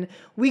 and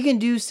we can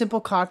do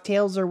simple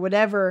cocktails or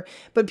whatever.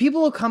 But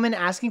people will come in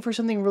asking for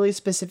something really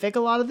specific a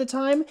lot of the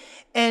time.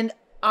 And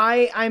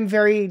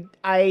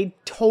I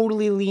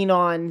totally lean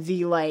on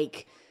the,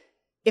 like,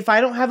 if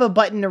I don't have a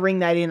button to ring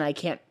that in, I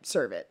can't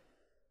serve it.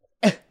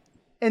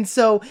 And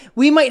so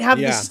we might have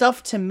the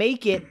stuff to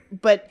make it,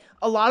 but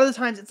a lot of the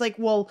times it's like,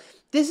 well,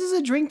 this is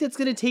a drink that's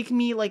going to take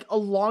me like a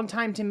long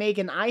time to make,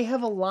 and I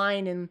have a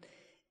line, and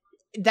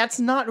that's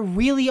not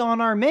really on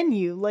our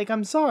menu. Like,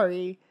 I'm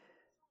sorry.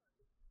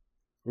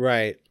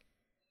 Right.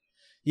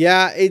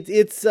 Yeah,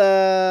 it's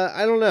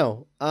I don't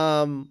know.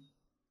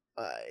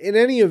 In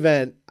any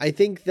event, I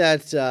think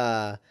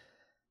that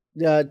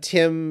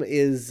Tim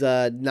is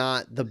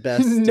not the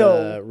best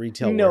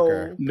retail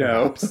worker.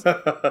 No.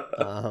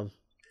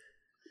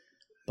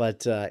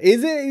 But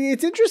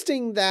it's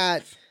interesting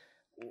that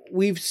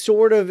we've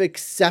sort of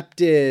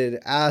accepted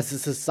as a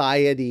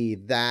society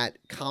that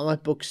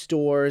comic book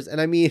stores,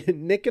 and I mean,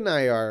 Nick and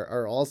I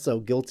are also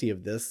guilty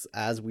of this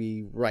as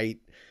we write,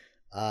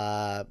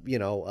 a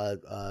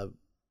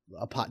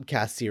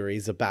podcast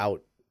series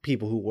about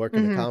people who work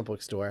in a comic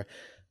book store.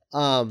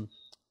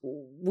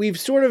 We've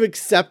sort of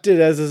accepted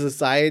as a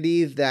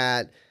society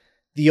that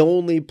the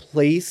only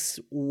place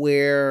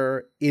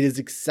where it is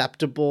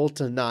acceptable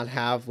to not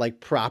have like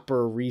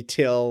proper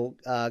retail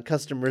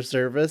customer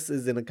service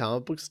is in a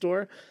comic book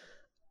store.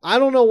 I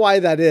don't know why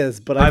that is,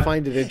 but I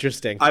find it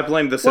interesting. I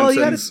blame The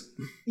Simpsons.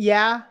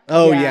 Yeah.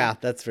 Oh, yeah,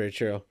 that's very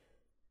true.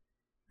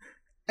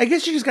 I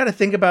guess you just got to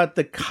think about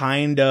the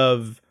kind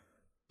of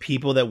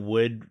people that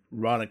would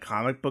run a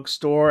comic book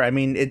store. I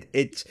mean,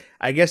 it's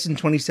I guess in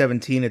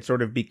 2017, it's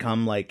sort of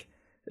become like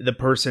the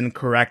person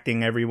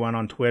correcting everyone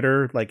on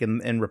Twitter, like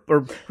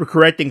or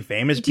correcting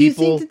famous people. Do you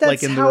think that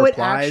that's like in how the it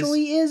replies.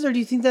 actually is, or do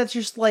you think that's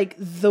just like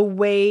the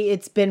way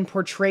it's been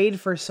portrayed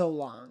for so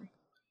long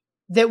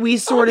that we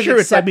sort of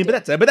accept it?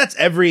 But that's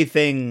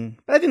everything.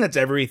 But I think that's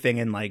everything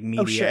in like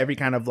media, sure. every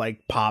kind of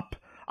like pop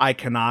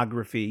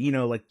iconography. You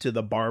know, like to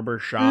the barber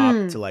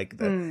shop, to like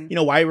the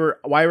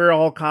why were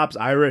all cops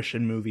Irish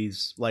in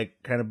movies, like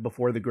kind of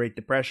before the Great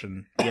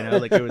Depression. You know,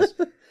 like it was.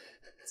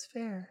 It's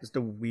fair. Just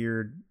a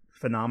weird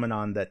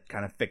phenomenon that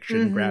kind of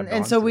fiction grabbed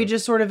and so onto. we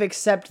just sort of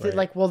accept that,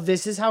 like, well,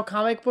 this is how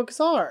comic books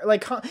are.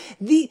 Like,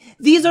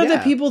 these are the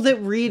people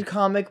that read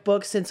comic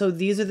books, and so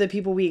these are the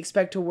people we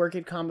expect to work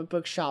at comic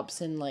book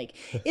shops. And like,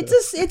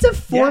 it's a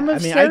form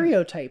of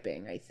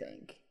stereotyping, I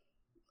think.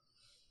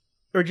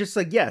 Or just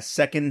like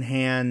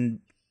secondhand,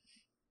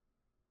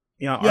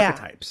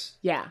 archetypes.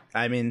 Yeah.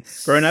 I mean,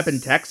 growing up in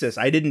Texas,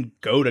 I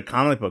didn't go to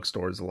comic book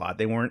stores a lot.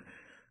 They weren't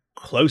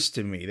close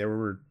to me. There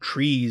were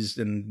trees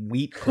and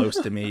wheat close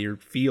to me, or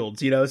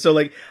fields, so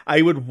like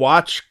I would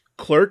watch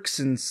Clerks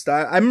and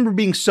stuff. I remember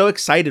being so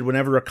excited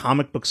whenever a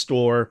comic book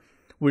store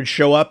would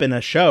show up in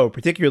a show,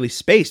 particularly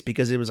Space,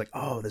 because it was like,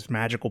 oh, this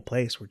magical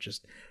place where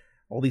just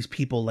all these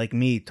people like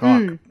me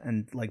talk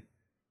and like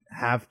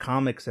have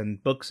comics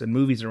and books and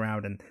movies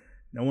around, and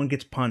no one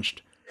gets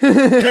punched. But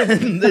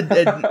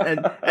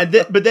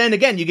then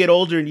again, you get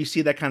older and you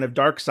see that kind of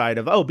dark side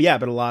of,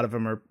 but a lot of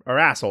them are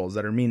assholes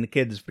that are mean to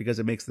kids because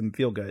it makes them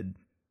feel good,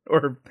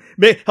 or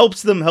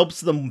helps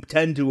them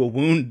tend to a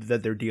wound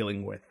that they're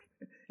dealing with.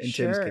 In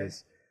Tim's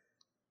case,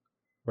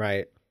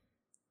 right?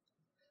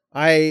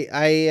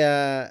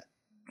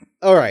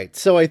 All right.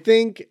 So I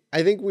think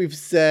we've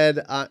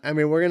said. I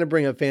mean, we're gonna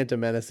bring up Phantom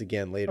Menace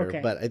again later,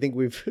 but I think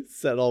we've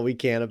said all we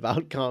can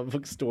about comic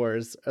book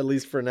stores, at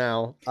least for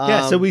now.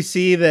 So we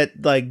see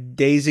that like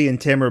Daisy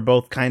and Tim are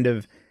both kind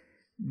of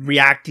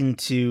reacting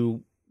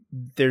to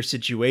their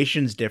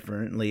situations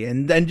differently,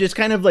 and then just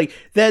kind of like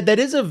that. That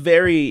is a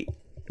very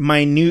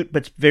minute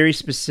but very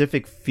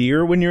specific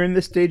fear when you're in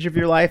this stage of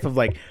your life of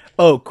like,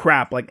 oh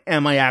crap, like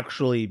am I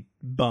actually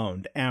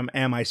boned? Am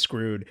I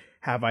screwed?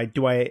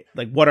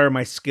 What are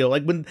my skills?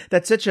 Like when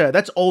that's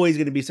always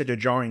going to be such a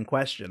jarring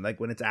question. Like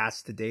when it's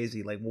asked to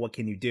Daisy, like, what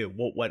can you do?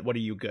 What are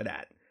you good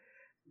at?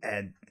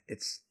 And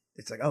it's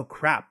like, oh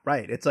crap.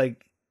 Right. It's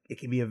like, it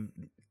can be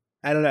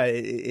I don't know.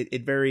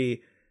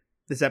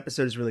 This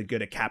episode is really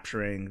good at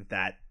capturing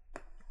that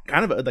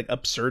kind of like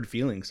absurd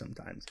feeling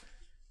sometimes.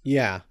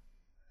 Yeah.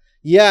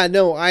 Yeah.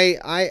 No,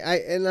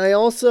 I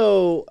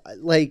also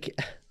like,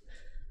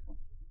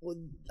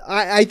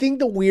 I think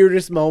the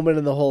weirdest moment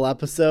in the whole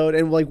episode,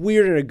 and like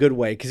weird in a good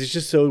way, because it's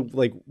just so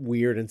like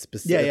weird and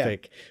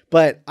specific. Yeah.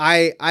 But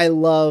I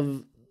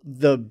love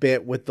the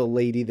bit with the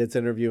lady that's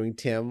interviewing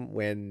Tim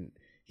when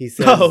he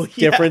says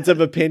difference of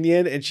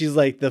opinion, and she's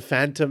like, the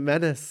Phantom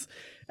Menace.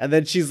 And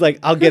then she's like,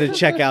 I'll get a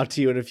check out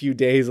to you in a few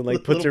days, and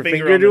like puts her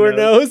finger to her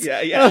nose.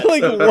 Yeah. I'm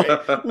like,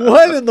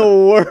 what in the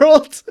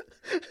world?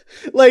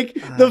 Like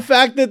the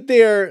fact that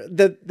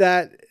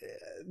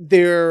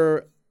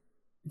they're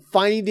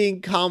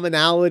finding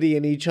commonality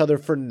in each other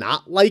for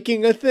not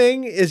liking a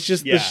thing is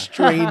just the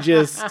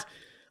strangest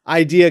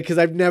idea, because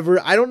I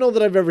don't know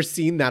that I've ever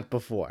seen that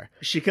before.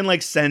 She can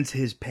like sense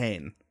his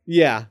pain.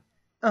 Yeah.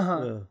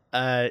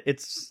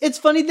 It's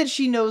funny that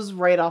she knows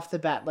right off the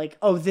bat, like,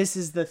 oh, this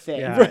is the thing.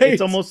 Yeah. Right?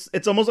 It's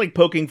almost like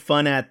poking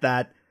fun at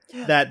that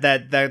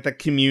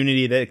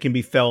community that can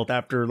be felt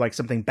after like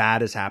something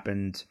bad has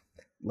happened,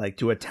 like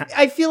to attack.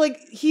 I feel like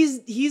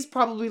he's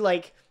probably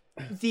like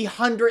the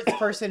 100th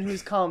person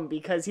who's come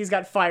because he's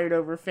got fired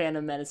over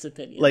Phantom Menace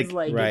opinions.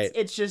 Like right.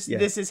 It's just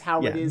this is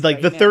how it is.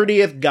 Like right the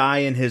 30th guy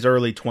in his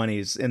early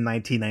 20s in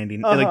 1990,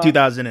 like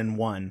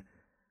 2001.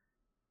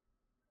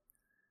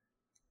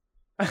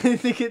 I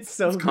think it's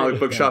so good. Comic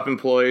book shop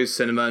employees,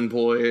 cinema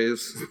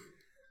employees.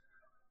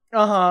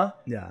 Yeah.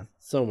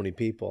 So many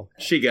people.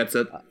 She gets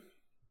it.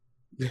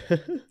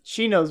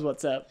 She knows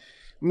what's up.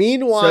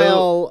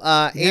 Meanwhile,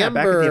 back at the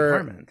Amber.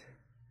 apartment.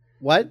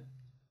 What?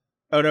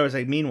 Oh no, it's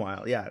like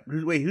meanwhile. Yeah.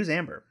 Who's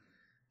Amber?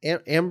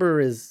 Amber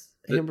is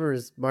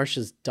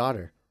Marsha's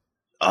daughter.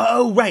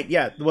 Oh right,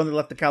 yeah, the one that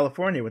left to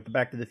California with the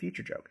Back to the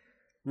Future joke.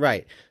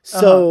 Right.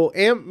 So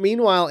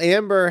meanwhile,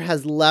 Amber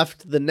has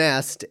left the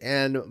nest,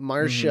 and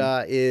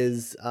Marsha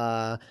is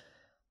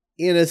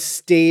in a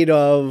state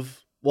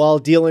of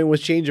dealing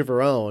with change of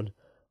her own.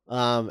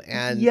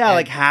 And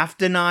like half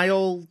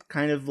denial,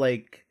 kind of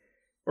like,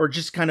 or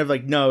just kind of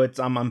like, no, it's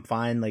I'm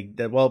fine. Like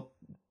that. Well,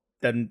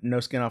 then no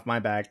skin off my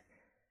back.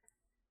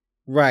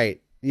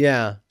 Right.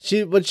 Yeah.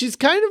 She's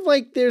kind of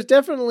like, there's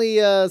definitely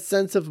a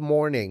sense of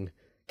mourning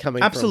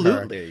coming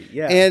Absolutely, from her.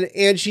 Yeah.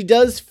 And she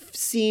does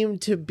seem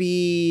to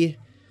be,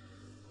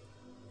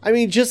 I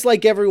mean, just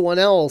like everyone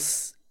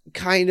else,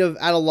 kind of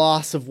at a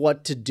loss of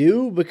what to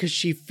do, because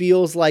she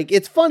feels like,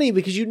 it's funny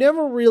because you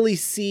never really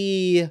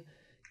see,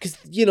 because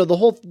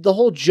the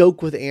whole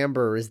joke with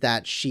Amber is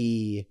that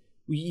you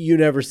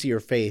never see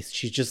her face.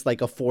 She's just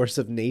like a force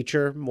of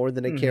nature more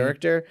than a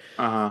character.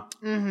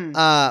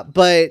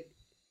 But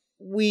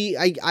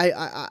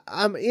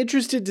I'm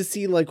interested to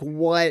see like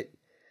what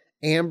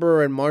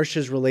Amber and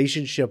Marsha's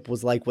relationship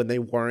was like when they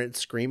weren't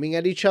screaming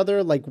at each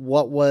other. Like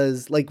what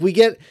was like, we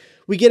get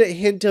a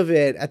hint of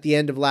it at the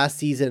end of last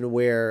season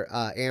where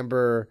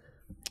Amber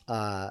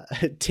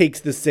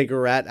takes the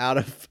cigarette out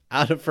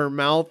of her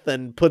mouth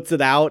and puts it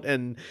out,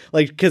 and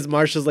like, because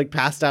Marsha's like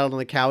passed out on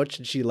the couch,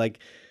 and she like,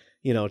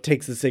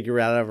 takes the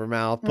cigarette out of her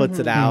mouth, puts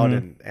it out,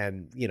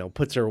 and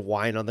puts her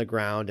wine on the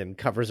ground and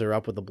covers her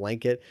up with a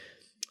blanket.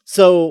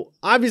 So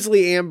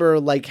obviously Amber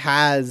like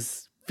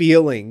has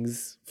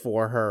feelings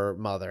for her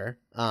mother.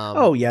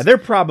 Oh yeah, they're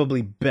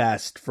probably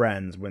best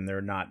friends when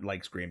they're not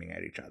like screaming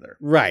at each other.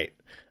 Right.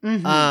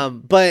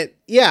 But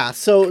yeah,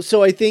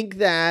 so I think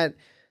that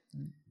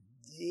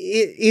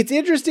it's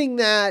interesting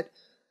that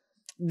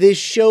this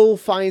show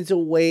finds a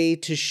way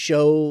to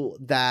show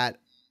that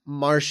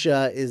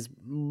Marsha is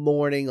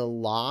mourning a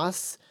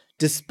loss,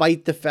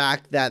 despite the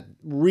fact that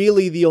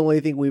really the only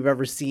thing we've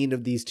ever seen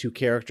of these two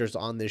characters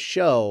on this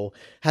show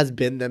has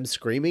been them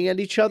screaming at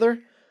each other.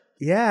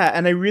 Yeah,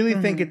 and I really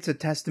think it's a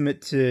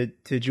testament to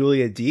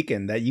Julia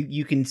Deakin that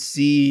you can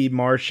see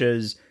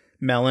Marsha's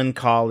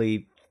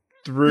melancholy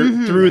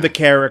through the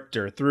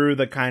character, through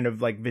the kind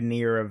of like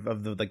veneer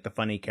of the like the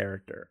funny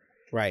character.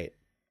 Right.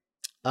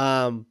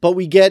 But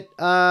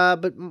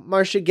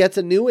Marsha gets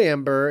a new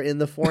Amber in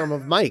the form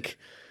of Mike.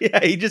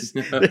 Yeah, he just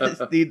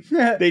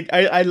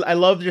I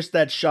love just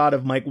that shot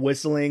of Mike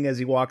whistling as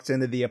he walks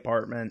into the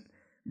apartment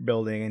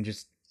building, and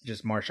just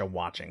Marsha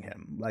watching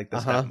him like the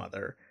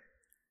stepmother.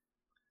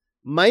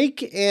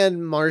 Mike and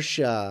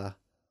Marsha,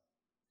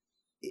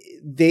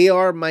 they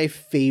are my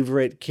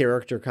favorite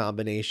character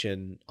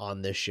combination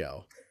on this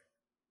show.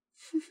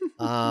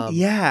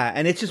 Yeah,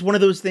 and it's just one of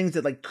those things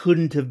that like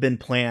couldn't have been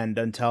planned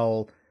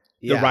until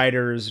the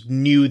writers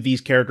knew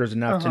these characters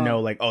enough to know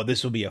like, oh,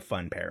 this will be a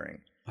fun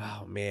pairing.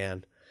 Oh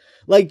man.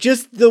 Like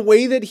just the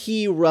way that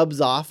he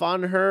rubs off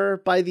on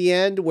her by the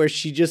end, where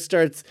she just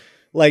starts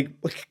like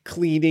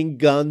cleaning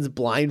guns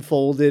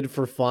blindfolded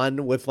for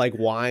fun with like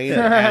wine.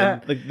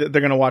 And, like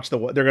they're gonna watch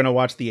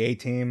the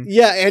A-Team.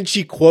 Yeah, and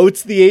she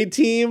quotes the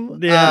A-Team.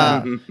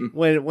 Yeah,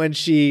 when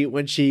she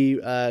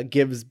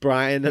gives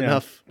Brian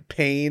enough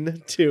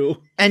pain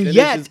to and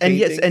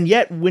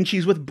yet when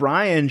she's with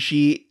Brian,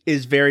 she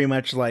is very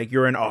much like,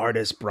 you're an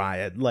artist,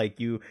 Brian. Like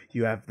you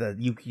have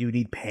you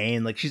need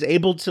pain. Like she's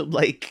able to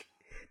like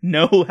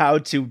know how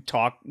to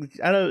talk,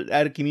 how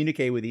to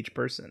communicate with each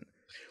person.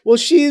 Well,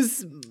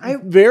 she's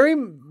very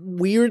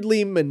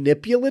weirdly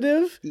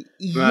manipulative.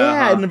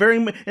 Yeah, in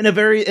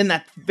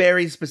that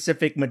very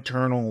specific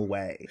maternal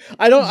way.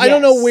 I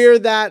don't know where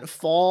that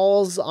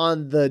falls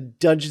on the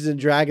Dungeons and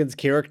Dragons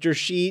character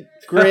sheet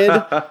grid.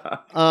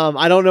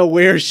 I don't know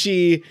where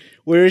she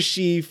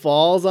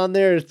falls on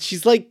there.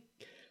 She's like,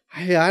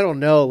 I don't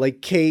know,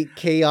 like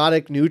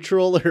chaotic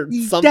neutral or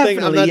something.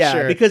 Definitely, I'm not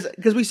sure.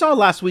 Because we saw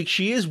last week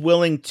she is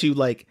willing to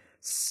like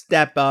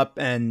step up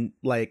and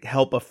like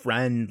help a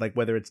friend, like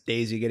whether it's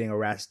Daisy getting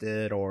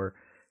arrested or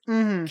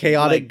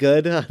chaotic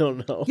good. I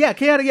don't know. Yeah,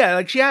 chaotic. Yeah,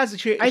 like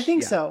I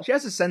think so. She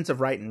has a sense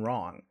of right and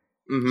wrong.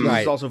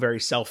 Right. She's also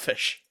very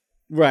selfish.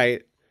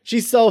 Right.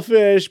 She's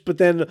selfish, but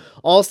then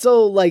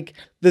also like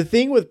the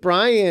thing with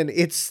Brian,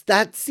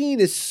 that scene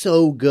is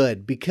so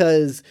good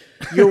because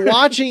you're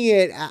watching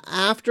it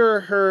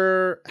after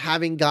her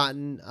having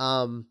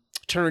gotten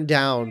turned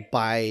down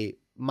by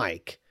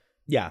Mike.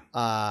 Yeah.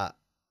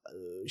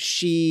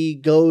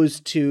 She goes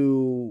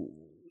to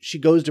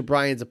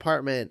Brian's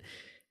apartment,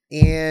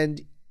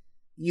 and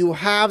you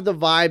have the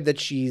vibe that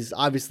she's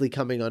obviously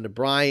coming onto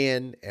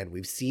Brian, and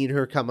we've seen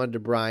her come onto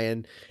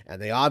Brian, and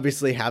they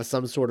obviously have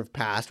some sort of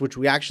past, which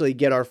we actually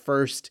get our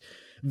first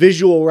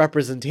visual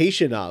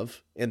representation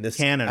of in this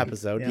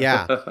episode.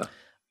 Yeah.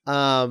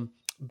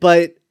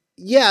 But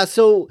yeah,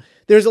 so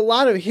there's a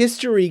lot of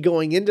history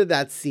going into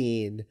that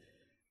scene,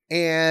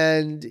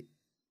 and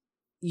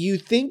you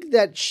think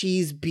that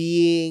she's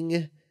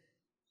being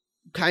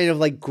kind of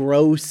like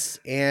gross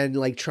and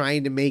like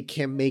trying to make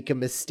him make a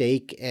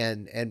mistake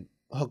and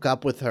hook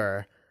up with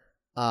her.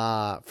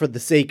 for the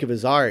sake of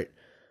his art.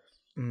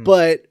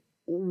 But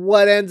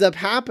what ends up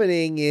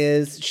happening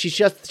is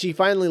she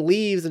finally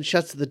leaves and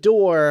shuts the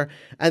door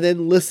and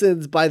then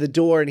listens by the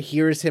door and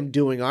hears him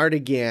doing art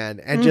again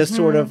and just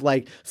sort of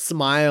like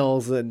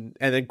smiles and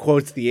then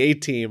quotes the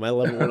A-Team. I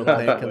love it when a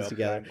plan comes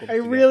together. I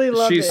really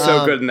love it. She's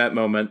so good in that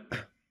moment.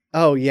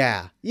 Oh,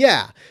 yeah.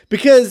 Yeah.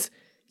 Because,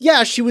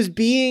 yeah, she was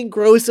being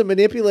gross and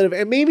manipulative,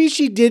 and maybe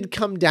she did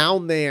come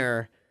down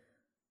there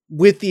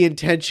with the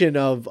intention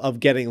of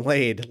getting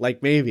laid,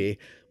 like maybe.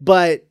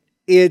 But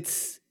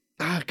it's,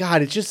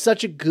 God, it's just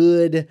such a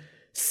good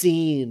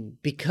scene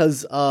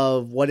because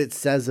of what it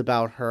says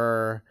about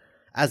her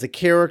as a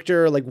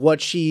character, like what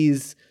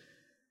she's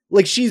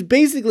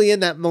basically in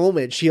that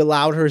moment, she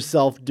allowed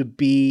herself to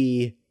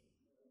be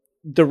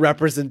the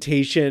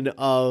representation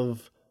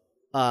of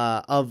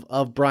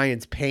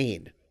Brian's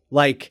pain.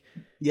 Like,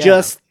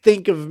 just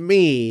think of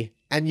me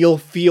and you'll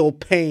feel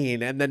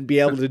pain and then be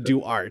able to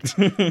do art.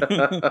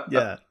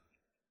 Yeah.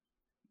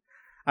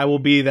 I will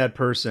be that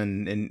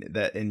person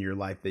in your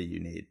life that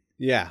you need.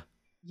 Yeah.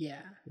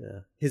 Yeah.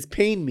 His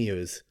pain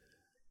muse.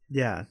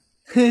 Yeah.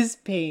 His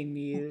pain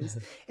muse.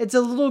 It's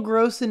a little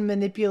gross and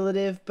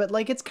manipulative, but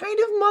like it's kind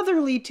of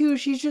motherly too.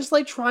 She's just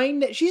like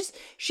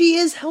she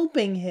is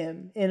helping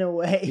him in a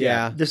way.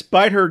 Yeah.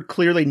 Despite her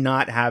clearly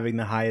not having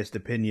the highest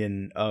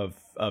opinion of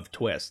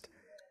Twist.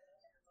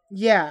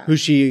 Yeah. Who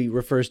she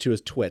refers to as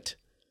Twit.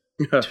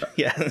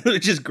 Yeah,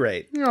 which is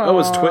great. Oh,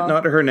 is Twit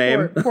not her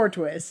name? Poor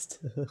Twist.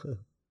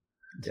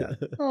 Yeah.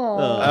 Poor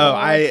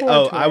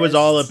I was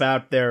all Twist.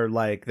 about their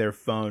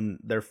phone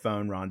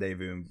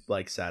rendezvous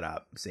like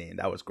setup scene.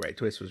 That was great.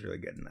 Twist was really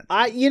good in that.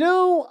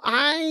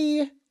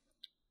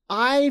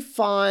 I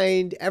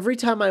find every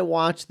time I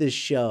watch this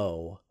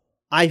show,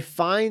 I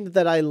find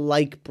that I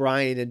like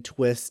Brian and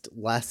Twist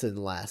less and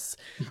less.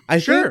 I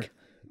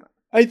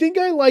think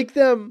I like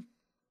them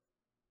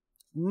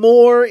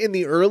more in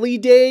the early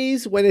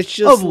days when it's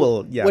just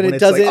when it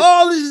doesn't. Like,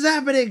 oh, this is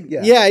happening.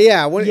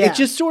 Yeah. When it's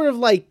just sort of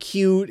like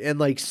cute and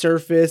like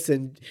surface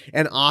and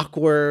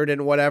awkward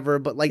and whatever.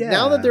 But like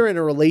now that they're in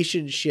a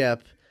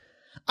relationship,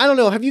 I don't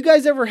know. Have you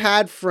guys ever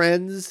had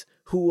friends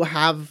who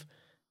have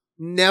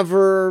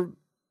never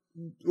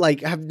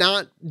have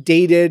not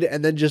dated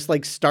and then just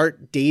like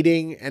start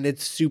dating and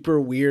it's super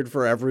weird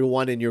for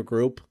everyone in your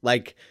group?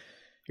 Like,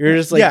 you're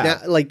just like,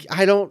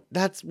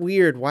 that's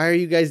weird. Why are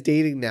you guys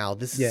dating now?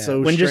 This is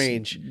so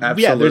strange.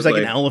 Absolutely. Yeah, there's like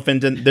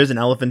there's an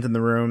elephant in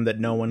the room that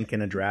no one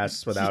can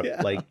address without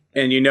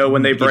and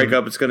when they break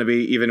up, it's going to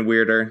be even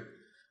weirder.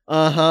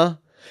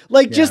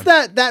 Just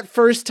that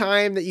first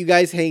time that you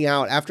guys hang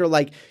out after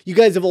you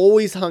guys have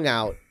always hung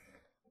out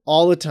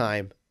all the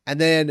time. And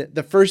then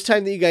the first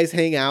time that you guys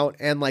hang out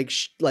and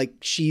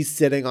she's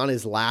sitting on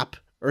his lap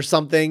or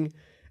something.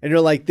 And you're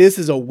like, this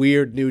is a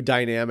weird new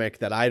dynamic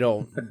that I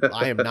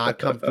am not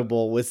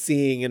comfortable with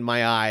seeing in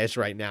my eyes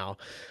right now.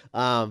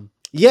 And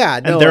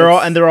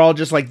they're all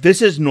just like,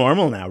 this is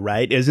normal now,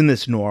 right? Isn't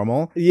this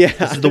normal? Yeah.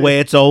 This is the way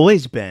it's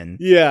always been.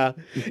 Yeah.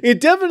 It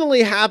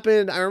definitely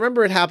happened. I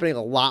remember it happening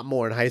a lot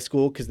more in high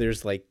school because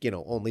there's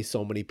only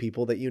so many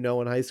people that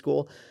in high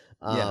school.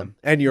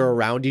 And you're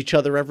around each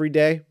other every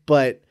day.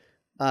 But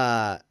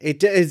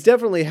it's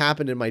definitely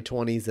happened in my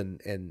 20s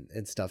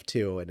and stuff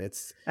too, and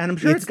I'm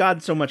sure it's gotten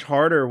so much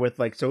harder with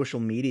social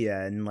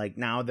media, and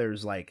now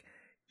there's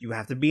you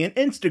have to be in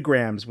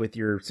Instagrams with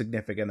your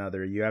significant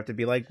other, you have to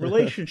be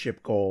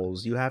relationship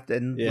goals, you have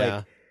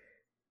to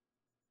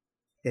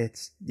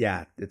it's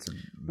I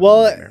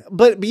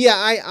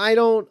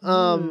don't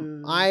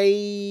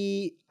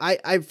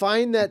I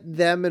find that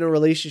them in a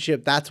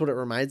relationship, that's what it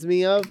reminds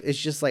me of. It's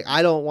just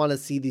I don't want to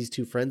see these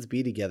two friends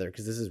be together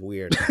because this is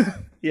weird.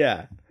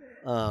 Yeah.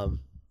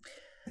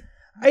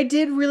 I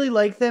did really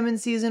like them in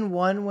season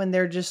 1 when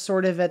they're just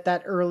sort of at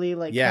that early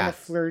kind of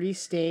flirty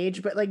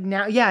stage, but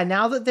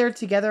now that they're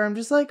together, I'm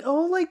just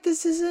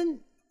this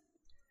isn't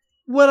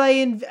what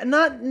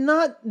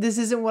this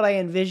isn't what I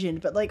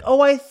envisioned, but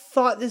I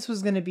thought this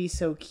was going to be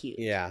so cute.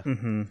 Yeah.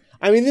 Mm-hmm.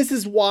 I mean, this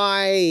is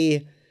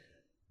why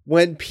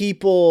when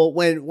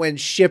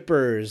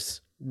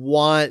shippers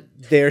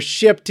want their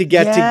ship to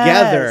get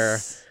together.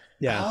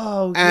 Yeah.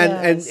 Oh,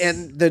 and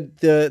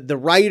the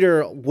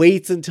writer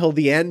waits until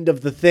the end of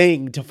the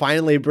thing to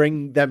finally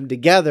bring them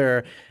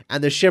together,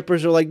 and the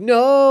shippers are like,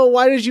 "No,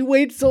 why did you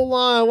wait so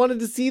long? I wanted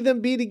to see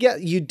them be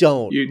together." You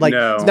don't.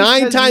 No.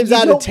 9 times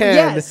out of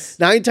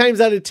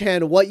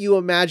 10, what you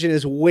imagine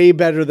is way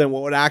better than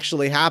what would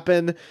actually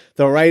happen.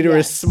 The writer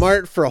is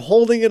smart for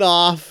holding it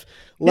off,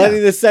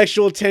 letting the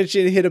sexual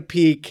tension hit a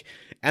peak,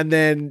 and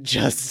then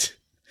just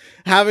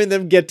having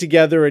them get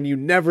together, and you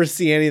never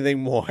see anything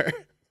more.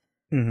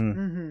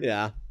 Mm-hmm. Mm-hmm.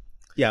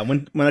 Yeah.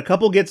 When a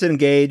couple gets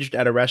engaged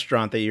at a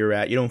restaurant that you're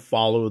at, you don't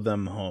follow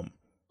them home.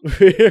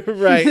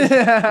 Right.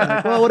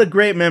 Well, what a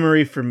great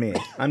memory for me.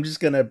 I'm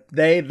just gonna.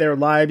 Their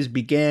lives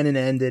began and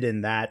ended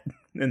in that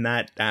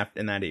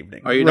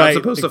evening. Are you not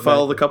supposed to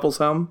follow the couples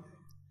home?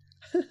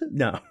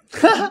 No.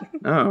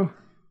 Oh,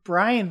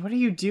 Brian, what are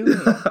you doing?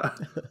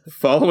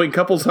 Following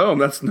couples home.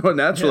 That's not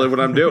naturally what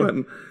I'm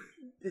doing.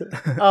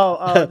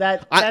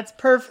 That's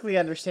perfectly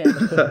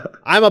understandable.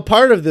 I'm a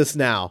part of this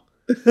now.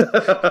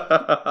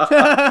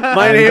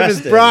 My name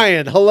is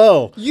Brian.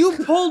 Hello. You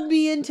pulled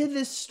me into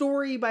this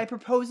story by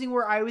proposing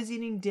where I was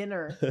eating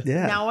dinner.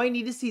 Yeah. Now I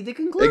need to see the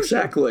conclusion.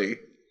 Exactly.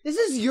 This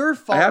is your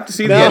fault. I have to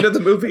see the end of the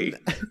movie.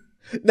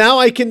 Now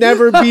I can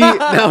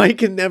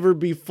never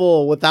be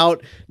full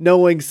without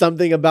knowing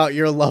something about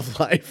your love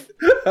life.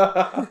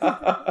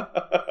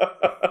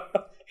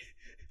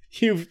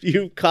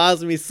 You've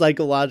caused me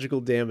psychological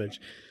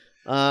damage.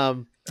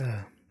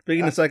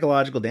 Speaking of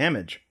psychological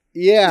damage.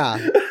 Yeah.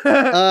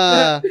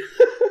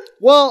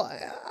 Well,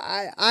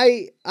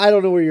 I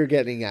don't know where you're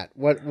getting at.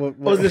 What? I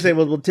was gonna say,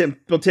 will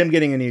Tim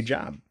getting a new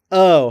job?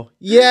 Oh,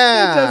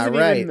 yeah, it doesn't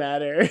right. even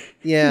matter.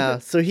 Yeah,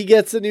 so he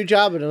gets a new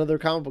job at another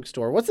comic book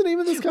store. What's the name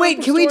of this comic book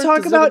Wait, can we store?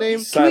 talk Does it have a about?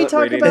 name? Can we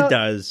talk Reading. about? It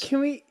does.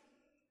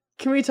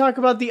 Can we talk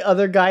about the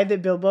other guy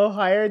that Bilbo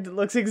hired that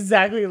looks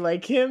exactly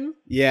like him?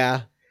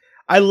 Yeah.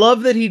 I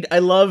love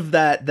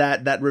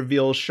that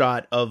reveal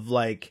shot of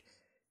like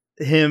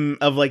him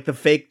of like the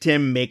fake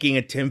Tim making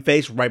a Tim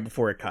face right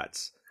before it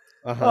cuts.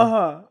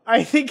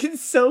 I think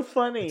it's so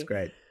funny. It's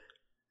great.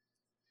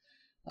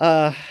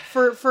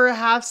 For a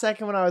half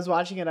second when I was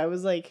watching it, I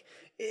was like,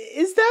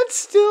 is that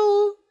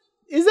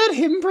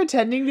him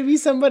pretending to be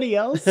somebody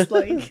else?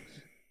 Like,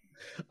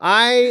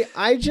 I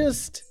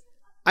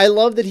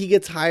love that he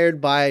gets hired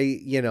by,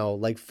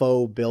 like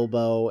faux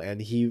Bilbo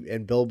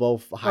and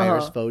Bilbo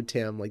hires faux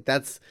Tim. Like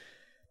that's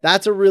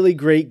a really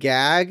great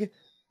gag.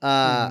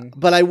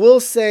 But I will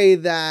say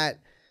that,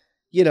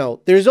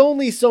 there's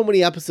only so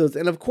many episodes.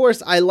 And of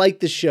course I like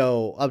the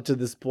show up to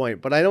this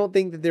point, but I don't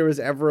think that there was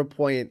ever a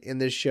point in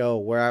this show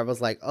where I was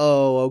like,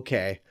 oh,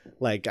 okay.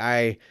 Like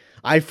I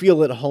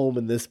feel at home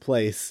in this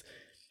place.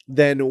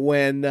 Then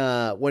when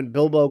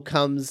Bilbo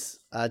comes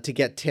to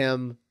get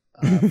Tim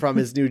from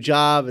his new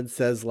job and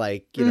says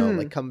like,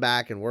 like come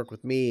back and work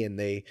with me. And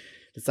they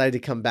decide to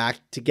come back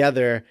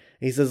together. And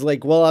he says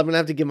like, well, I'm going to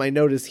have to give my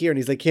notice here. And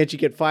he's like, can't you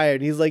get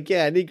fired? And he's like,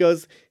 yeah. And he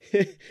goes,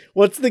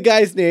 what's the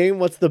guy's name?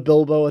 What's the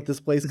Bilbo at this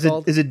place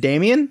called? Is it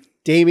Damien?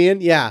 Damien.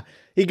 Yeah.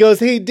 He goes,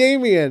 hey,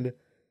 Damien,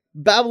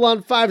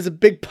 Babylon 5 is a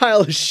big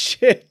pile of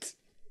shit.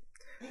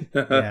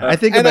 Yeah, I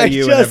think about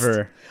you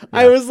whenever. Yeah.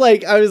 I was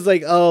like,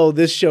 oh,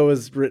 this show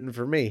is written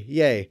for me.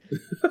 Yay.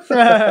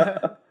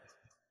 I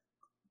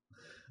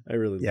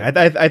really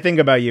I think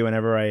about you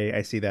whenever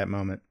I see that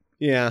moment.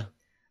 Yeah.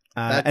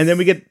 And then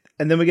we get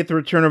the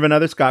return of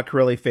another Scott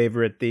Corelli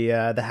favorite,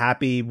 the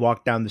happy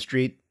walk down the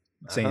street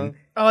scene.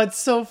 Oh, it's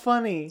so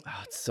funny.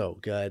 Oh, it's so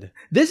good.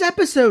 This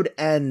episode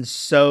ends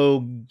so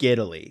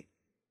giddily.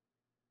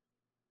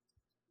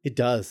 It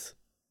does.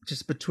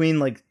 Just between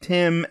like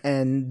Tim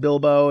and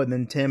Bilbo and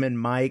then Tim and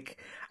Mike.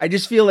 I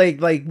just feel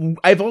like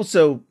I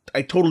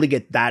totally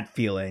get that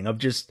feeling of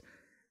just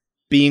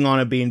being on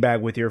a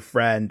beanbag with your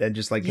friend and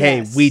just like,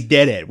 hey, we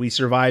did it. We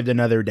survived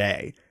another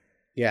day.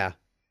 Yeah.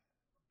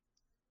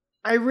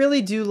 I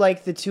really do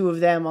like the two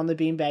of them on the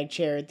beanbag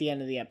chair at the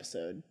end of the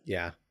episode.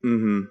 Yeah.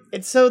 Mm-hmm.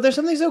 It's there's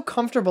something so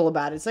comfortable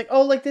about it. It's like,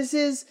 oh, like this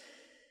is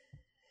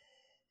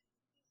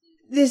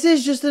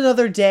just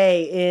another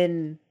day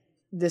in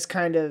this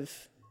kind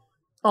of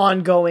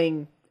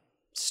ongoing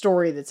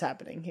story that's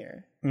happening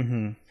here.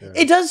 Mm-hmm. Yeah.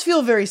 It does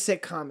feel very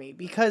sitcom-y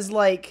because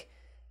like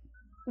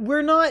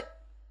we're not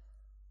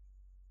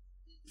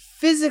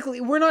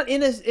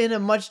in a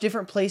much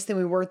different place than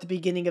we were at the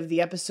beginning of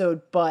the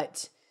episode,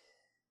 but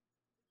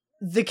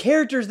the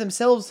characters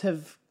themselves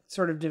have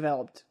sort of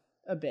developed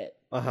a bit.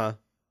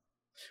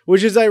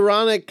 Which is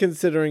ironic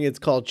considering it's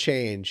called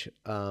Change.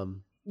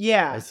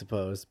 Yeah. I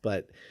suppose.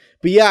 But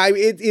yeah,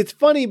 it's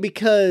funny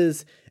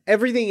because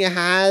everything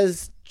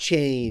has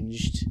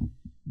changed,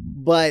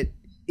 but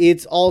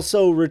it's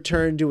also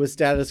returned to a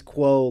status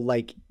quo,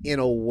 like in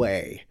a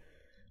way.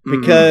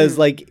 Because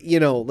like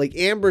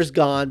Amber's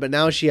gone, but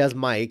now she has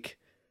Mike.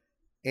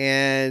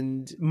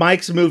 And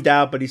Mike's moved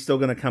out, but he's still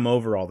going to come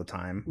over all the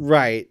time.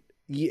 Right.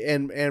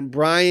 And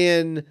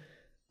Brian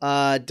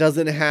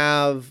doesn't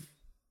have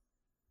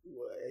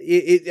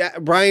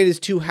it. Brian is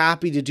too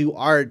happy to do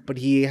art, but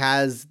he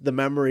has the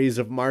memories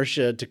of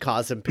Marcia to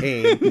cause him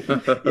pain.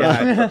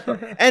 Yeah.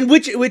 And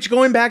which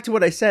going back to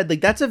what I said,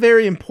 like that's a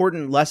very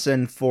important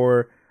lesson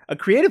for a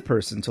creative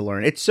person to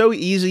learn. It's so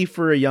easy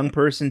for a young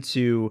person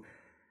to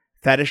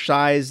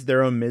fetishize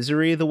their own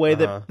misery the way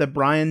that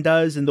Brian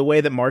does and the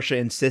way that Marcia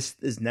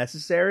insists is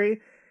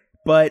necessary.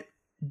 But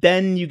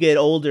then you get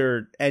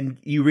older and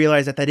you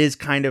realize that is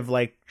kind of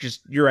like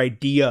just your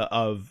idea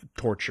of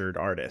tortured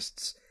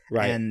artists.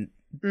 Right. And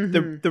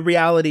the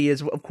reality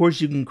is, of course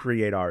you can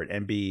create art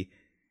and be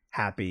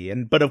happy.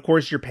 But of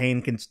course your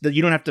pain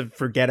you don't have to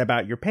forget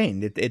about your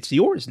pain. It's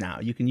yours now.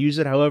 You can use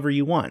it however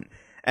you want.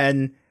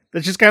 And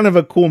that's just kind of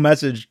a cool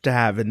message to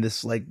have in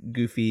this like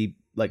goofy,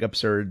 like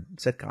absurd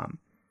sitcom.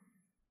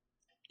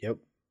 Yep.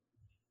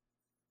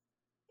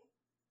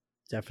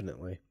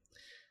 Definitely.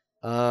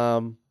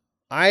 So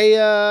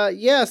I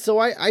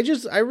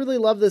really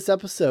love this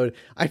episode.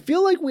 I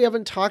feel like we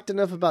haven't talked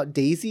enough about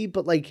Daisy,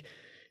 but like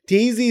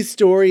Daisy's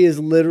story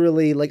is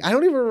literally like, I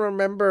don't even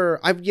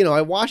remember. I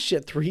watched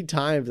it 3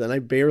 times and I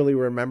barely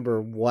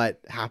remember what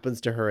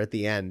happens to her at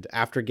the end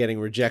after getting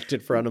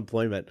rejected for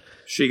unemployment.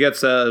 She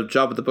gets a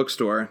job at the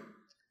bookstore.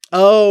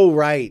 Oh,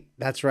 right.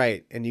 That's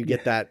right. And you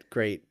get that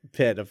great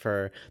bit of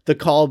her, the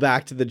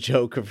callback to the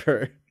joke of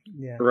her.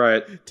 Yeah.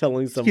 Right.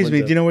 Telling someone. Excuse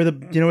me. Do you know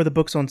where the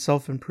book's on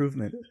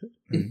self-improvement?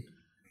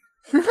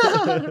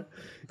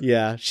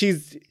 Yeah.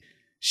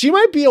 She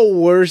might be a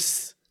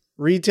worse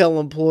retail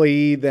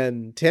employee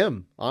than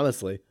Tim,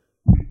 honestly.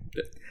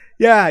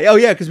 Yeah. Oh,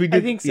 yeah. Because we do.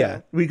 I think so.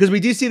 Yeah. Because we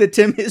do see that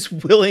Tim is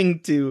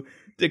willing to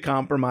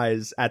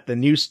compromise at the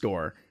new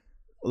store,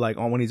 like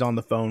when he's on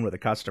the phone with a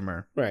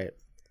customer. Right.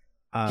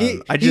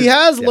 He He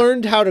has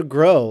learned how to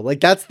grow. Like,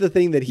 that's the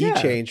thing that he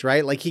changed,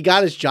 right? Like, he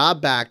got his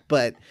job back,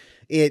 but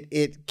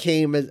it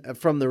came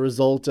from the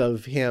result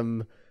of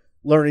him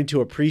learning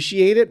to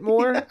appreciate it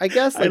more, I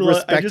guess, like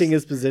respecting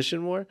his position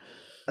more.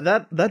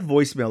 That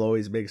voicemail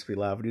always makes me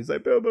laugh. And he's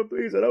like, Bilbo,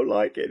 please, I don't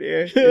like it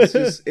here. It's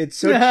just, it's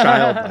so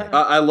childlike.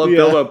 I love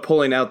Bilbo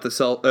pulling out the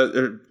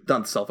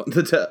not the cell phone,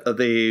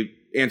 the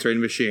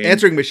answering machine.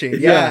 Answering machine.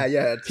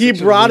 Yeah. He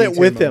brought it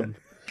with him.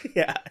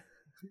 Yeah.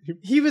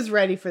 He was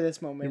ready for this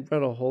He moment.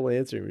 brought a whole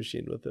answering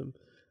machine with him.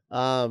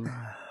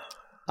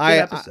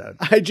 Episode.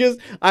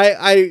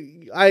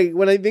 I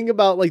when I think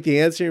about like the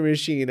answering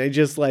machine, I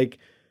just like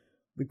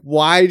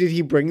why did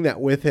he bring that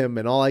with him?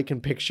 And all I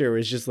can picture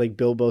is just like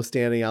Bilbo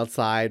standing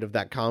outside of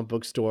that comic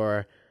book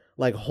store,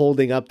 like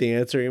holding up the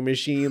answering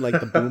machine, like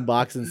the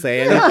boombox, and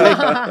saying anything.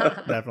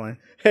 Definitely.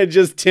 And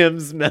just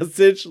Tim's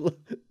message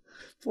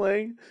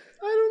playing.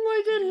 I don't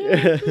like it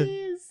here,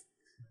 please.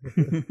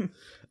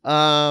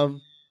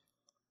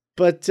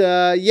 But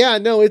yeah,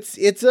 no,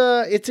 it's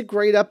a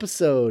great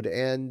episode,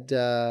 and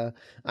I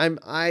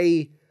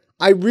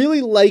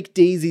really like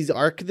Daisy's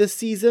arc this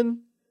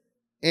season,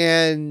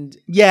 and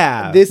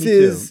this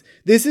is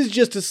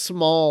just a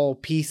small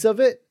piece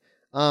of it.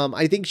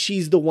 I think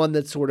she's the one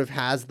that sort of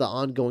has the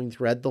ongoing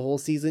thread the whole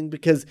season,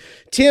 because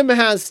Tim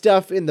has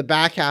stuff in the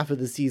back half of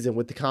the season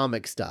with the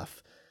comic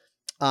stuff,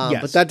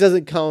 but that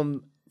doesn't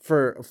come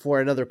for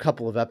another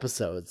couple of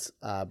episodes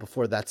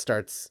before that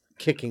starts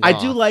kicking off. I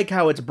do like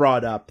how it's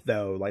brought up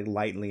though, like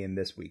lightly in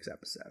this week's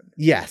episode.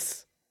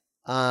 Yes.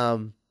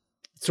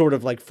 Sort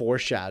of like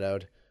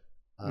foreshadowed.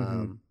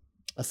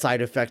 A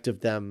side effect of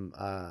them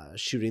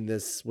shooting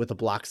this with a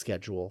block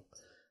schedule.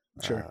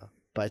 Sure.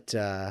 But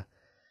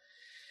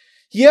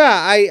yeah,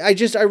 I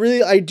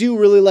do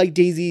really like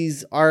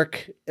Daisy's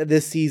arc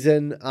this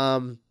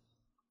season.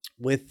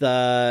 With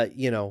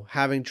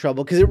having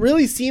trouble, because it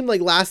really seemed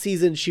like last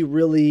season she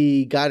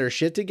really got her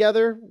shit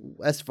together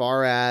as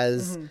far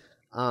as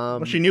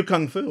well, she knew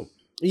kung fu.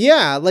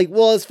 Yeah,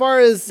 as far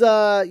as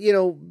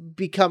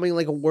becoming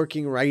like a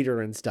working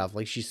writer and stuff.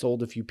 Like, she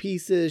sold a few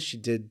pieces, she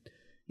did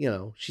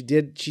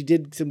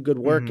some good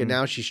work, and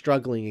now she's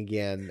struggling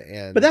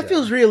again. But that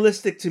feels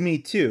realistic to me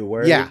too,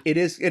 where it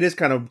is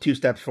kind of 2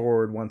 steps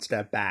forward, 1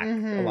 step back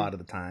a lot of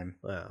the time.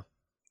 Wow.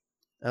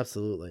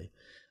 Absolutely.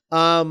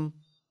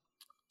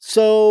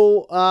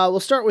 So we'll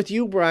start with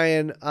you,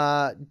 Brian.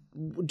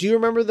 Do you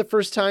remember the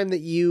first time that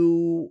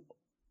you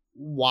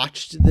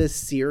watched this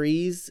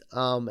series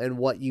and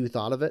what you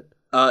thought of it?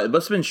 It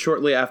must have been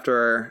shortly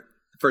after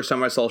the first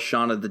time I saw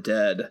Shaun of the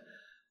Dead.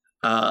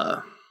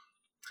 My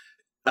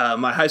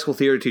high school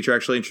theater teacher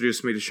actually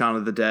introduced me to Shaun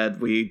of the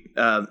Dead.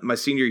 My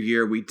senior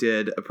year, we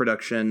did a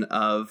production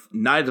of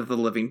Night of the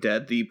Living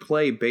Dead, the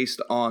play based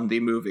on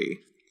the movie.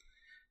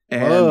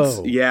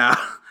 And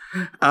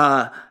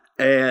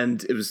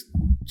and it was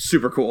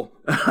super cool.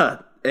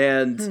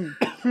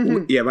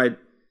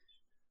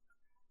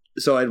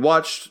 So I'd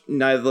watched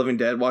Night of the Living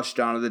Dead, watched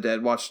Dawn of the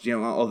Dead, watched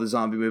all the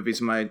zombie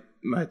movies. My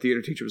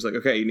theater teacher was like,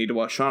 "Okay, you need to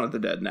watch Shaun of the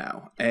Dead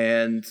now."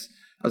 And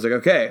I was like,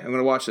 "Okay, I'm going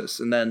to watch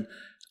this." And then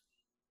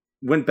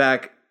went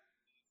back,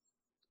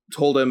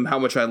 told him how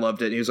much I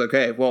loved it. And he was like,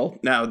 "Okay, well,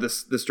 now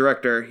this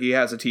director, he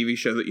has a TV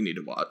show that you need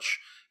to watch."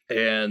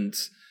 And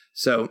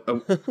so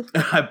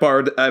I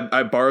borrowed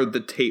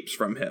the tapes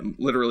from him,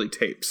 literally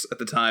tapes at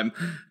the time,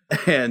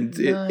 and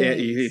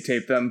he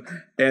taped them.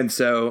 And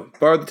so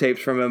borrowed the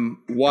tapes from him,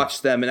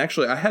 watched them, and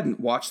actually I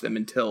hadn't watched them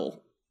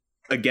until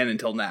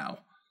now,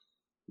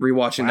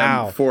 rewatching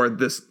them for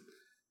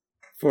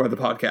the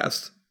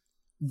podcast.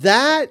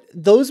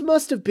 Those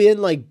must have been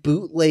like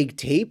bootleg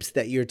tapes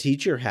that your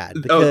teacher had,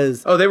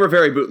 because they were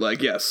very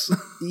bootleg, yes.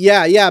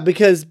 yeah,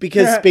 because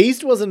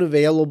Spaced wasn't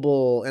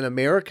available in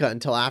America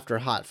until after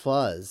Hot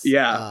Fuzz,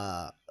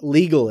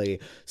 legally.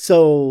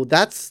 So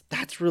that's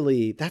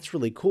really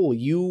cool.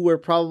 You were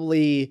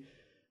probably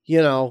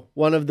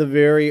one of the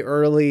very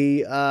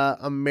early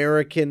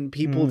American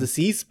people to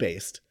see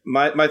Spaced.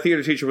 My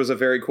theater teacher was a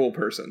very cool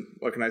person.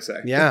 What can I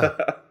say? Yeah,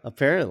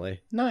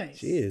 apparently.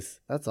 Nice. Jeez,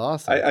 that's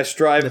awesome. I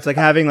strive. It's like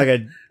having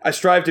I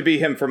strive to be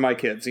him for my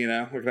kids.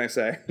 What can I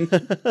say?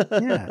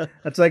 Yeah,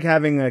 that's like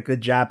having like the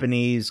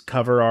Japanese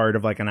cover art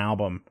of like an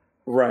album.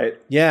 Right.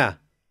 Yeah,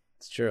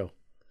 it's true.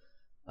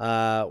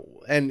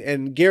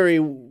 And Gary,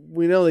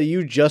 we know that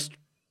you just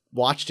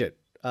watched it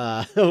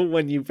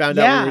when you found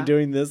out we were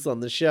doing this on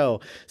the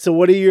show. So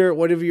what are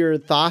your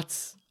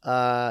thoughts?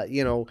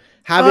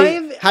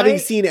 Having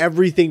seen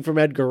everything from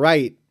Edgar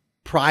Wright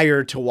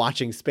prior to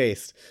watching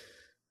Spaced.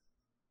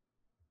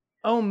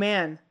 Oh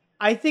man,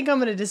 I think I'm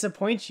gonna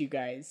disappoint you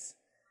guys.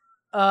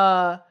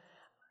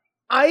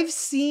 I've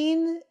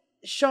seen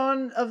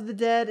Shaun of the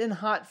Dead and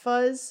Hot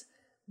Fuzz,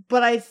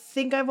 but I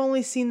think I've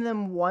only seen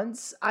them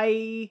once.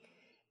 I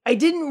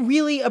didn't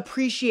really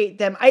appreciate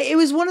them. It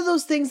was one of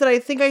those things that I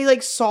think I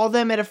like saw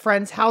them at a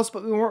friend's house,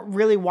 but we weren't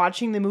really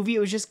watching the movie. It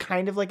was just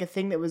kind of like a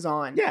thing that was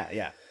on.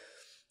 Yeah.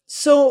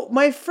 So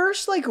my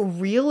first like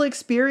real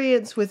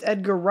experience with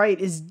Edgar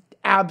Wright is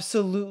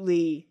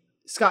absolutely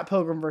Scott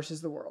Pilgrim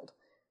versus the World.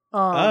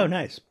 Oh,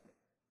 nice.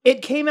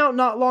 It came out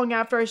not long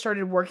after I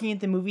started working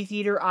at the movie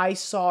theater. I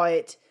saw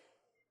it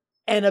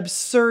an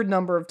absurd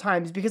number of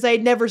times because I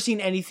had never seen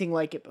anything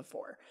like it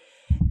before.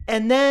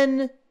 And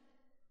then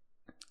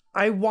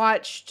I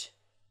watched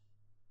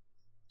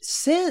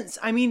since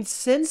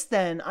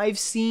then I've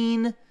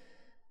seen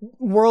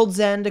World's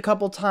End a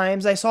couple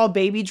times. I saw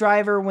Baby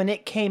Driver when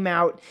it came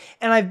out,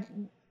 and I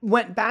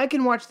went back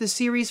and watched the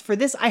series for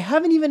this. I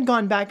haven't even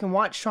gone back and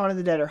watched Shaun of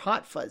the Dead or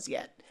Hot Fuzz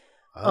yet.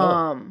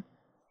 Oh.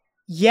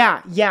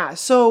 Yeah.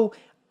 So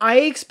I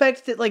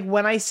expect that like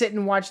when I sit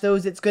and watch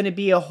those, it's going to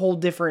be a whole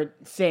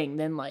different thing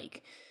than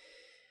like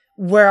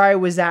where I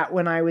was at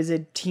when I was a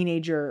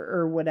teenager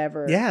or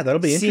whatever. Yeah, that'll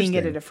be seeing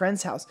it at a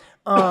friend's house.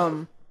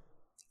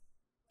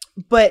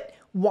 But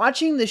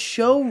watching the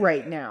show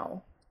right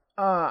now,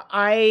 part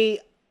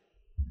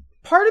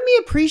of me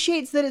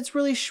appreciates that it's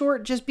really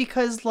short just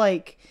because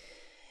like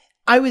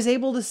I was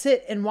able to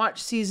sit and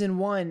watch season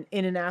 1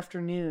 in an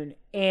afternoon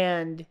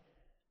and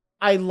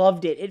I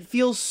loved it. It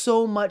feels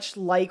so much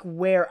like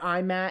where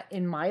I'm at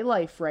in my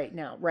life right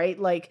now, right?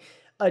 Like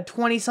a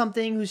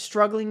 20-something who's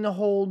struggling to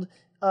hold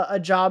a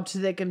job so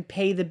they can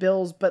pay the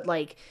bills, but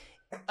like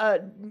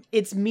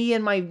it's me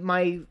and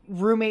my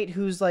roommate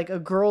who's like a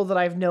girl that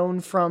I've known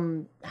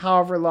from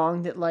however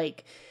long that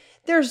like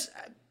there's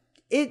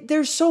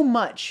so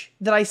much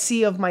that I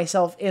see of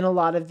myself in a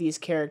lot of these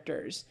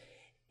characters.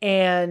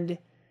 And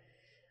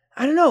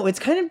I don't know, it's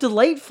kind of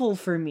delightful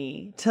for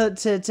me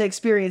to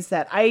experience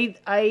that.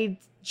 I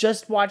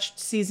just watched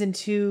season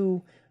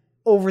 2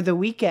 over the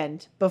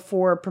weekend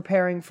before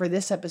preparing for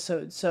this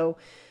episode. So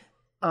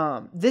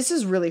this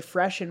is really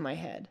fresh in my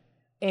head.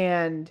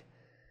 And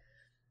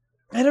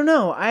I don't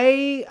know.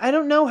 I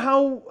don't know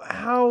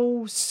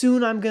how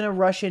soon I'm going to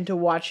rush into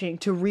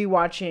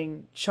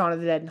rewatching Shaun of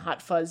the Dead and Hot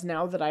Fuzz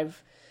now that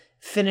I've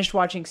finished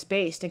watching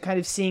Spaced and kind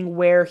of seeing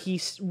where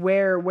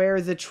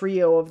the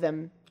trio of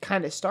them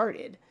kind of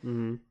started.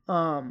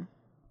 Mm-hmm.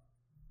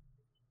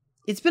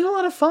 It's been a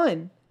lot of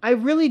fun. I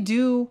really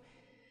do.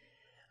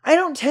 I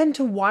don't tend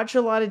to watch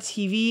a lot of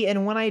TV,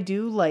 and when I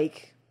do,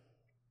 like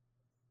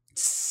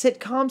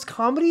sitcoms,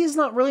 comedy is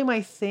not really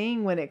my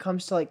thing when it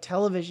comes to like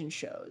television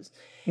shows.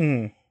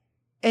 Mm.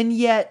 And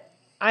yet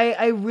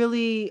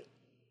I'm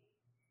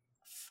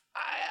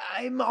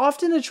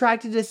often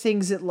attracted to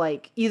things that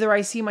like either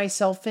I see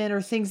myself in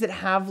or things that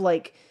have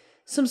like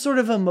some sort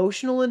of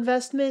emotional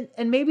investment.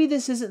 And maybe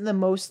this isn't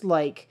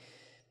like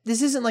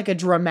a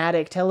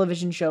dramatic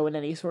television show in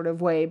any sort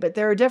of way, but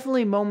there are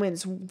definitely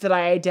moments that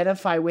I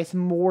identify with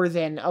more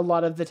than a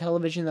lot of the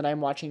television that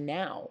I'm watching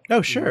now.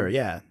 Oh, sure.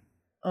 Yeah.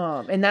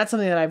 And that's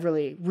something that I've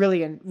really,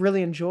 really,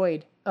 really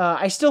enjoyed.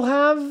 I still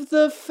have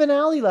the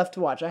finale left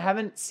to watch. I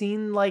haven't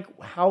seen like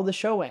how the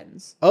show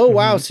ends. Oh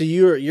wow! So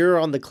you're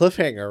on the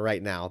cliffhanger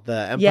right now.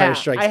 The Empire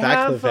Strikes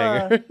Back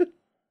cliffhanger.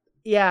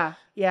 Yeah.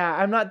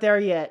 I'm not there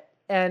yet,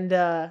 and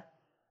I'm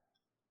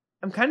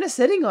kind of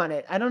sitting on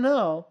it. I don't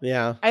know.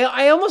 Yeah.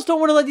 I almost don't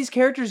want to let these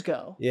characters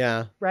go.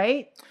 Yeah.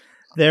 Right.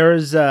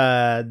 There's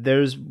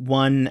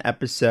one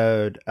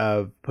episode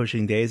of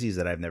Pushing Daisies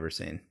that I've never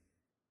seen.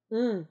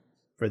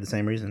 For the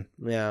same reason.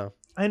 Yeah.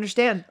 I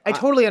understand. I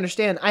totally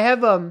understand. I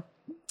have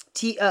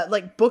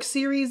like book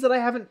series that I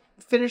haven't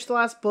finished the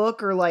last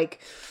book, or like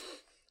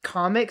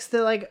comics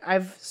that like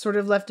I've sort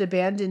of left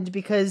abandoned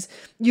because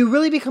you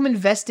really become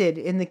invested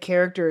in the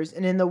characters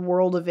and in the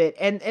world of it.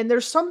 And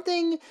there's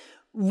something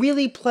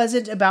really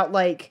pleasant about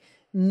like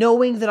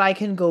knowing that I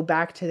can go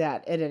back to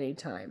that at any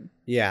time.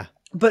 Yeah.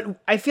 But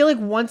I feel like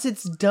once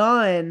it's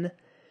done,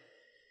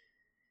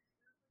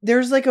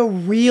 there's like a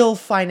real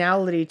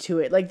finality to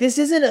it. Like this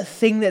isn't a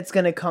thing that's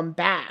going to come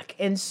back.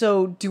 And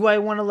so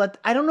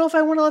I don't know if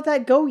I want to let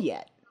that go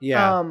yet.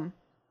 Yeah.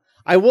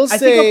 I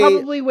think I'll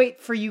probably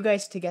wait for you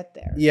guys to get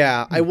there.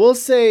 Yeah. I will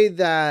say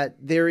that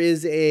there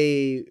is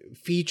a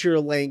feature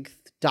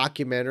length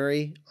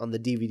documentary on the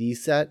DVD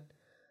set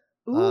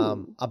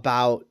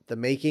about the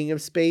making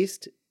of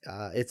Spaced.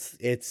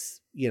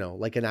 It's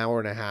like an hour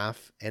and a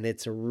half, and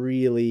it's a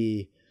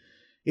really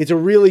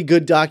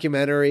good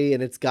documentary,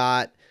 and it's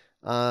got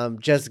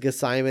Jessica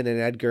Simon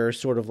and Edgar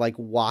sort of like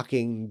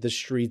walking the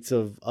streets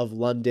of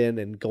London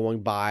and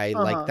going by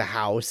like the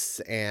house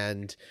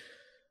and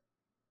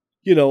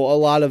a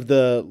lot of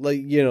the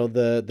like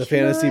the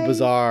Fantasy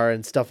Bazaar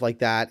and stuff like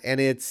that,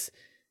 and it's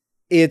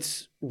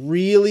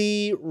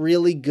really,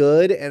 really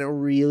good and a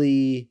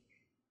really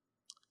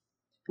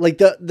like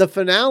the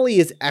finale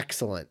is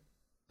excellent.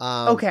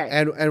 Okay.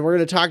 And we're going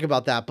to talk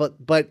about that,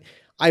 but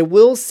I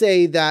will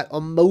say that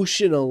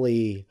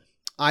emotionally,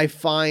 I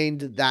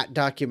find that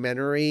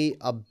documentary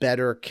a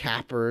better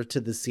capper to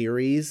the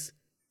series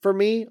for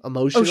me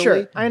emotionally. Oh,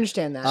 sure. I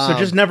understand that. So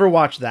just never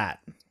watch that.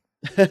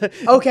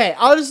 Okay,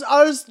 I'll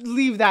just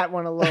leave that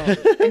one alone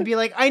and be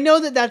like, I know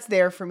that that's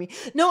there for me.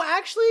 No,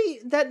 actually,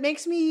 that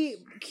makes me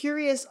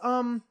curious.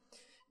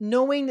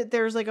 Knowing that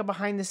there's like a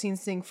behind the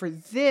scenes thing for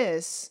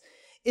this,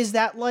 is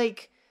that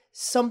like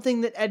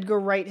something that Edgar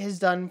Wright has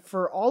done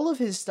for all of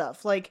his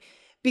stuff? Like,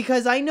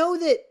 because I know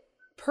that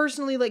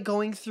personally, like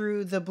going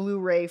through the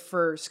Blu-ray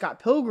for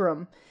Scott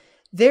Pilgrim,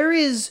 there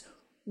is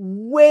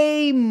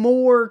way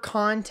more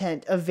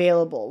content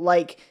available.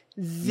 Like,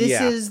 this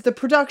is the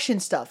production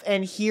stuff,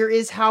 and here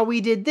is how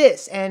we did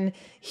this, and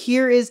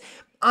here is...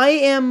 I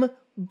am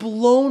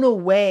blown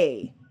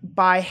away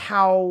by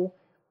how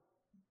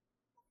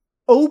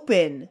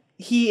open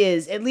he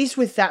is, at least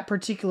with that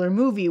particular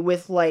movie,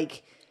 with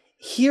like,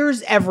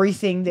 here's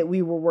everything that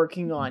we were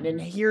working on, and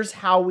here's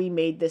how we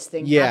made this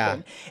thing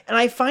happen. And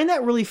I find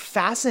that really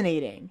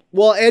fascinating.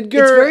 Well, It's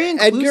very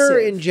inclusive. Edgar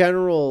in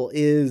general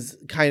is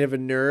kind of a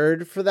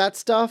nerd for that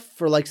stuff,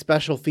 for like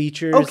special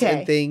features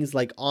and things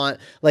like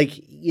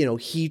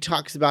he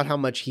talks about how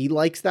much he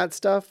likes that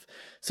stuff.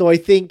 So I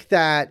think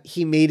that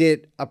he made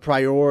it a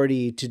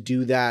priority to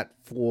do that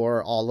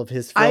for all of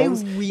his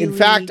films. In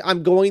fact,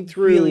 I'm going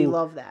through really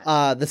love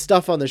that. The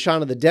stuff on the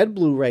Shaun of the Dead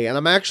Blu-ray, and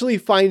I'm actually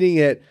finding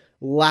it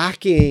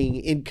lacking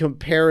in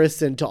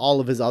comparison to all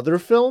of his other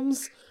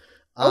films,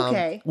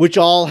 which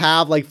all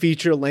have like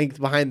feature length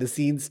behind the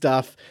scenes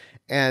stuff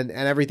and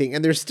everything.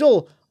 And there's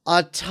still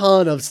a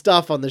ton of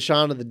stuff on the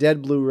Shaun of the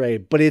Dead Blu-ray,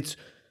 but it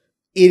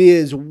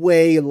is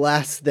way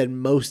less than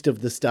most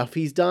of the stuff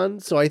he's done.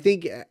 So I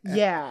think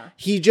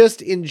he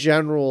just in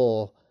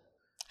general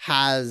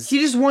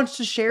he just wants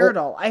to share it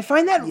all. I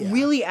find that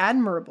really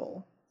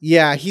admirable.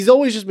 Yeah, he's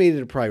always just made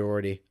it a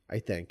priority, I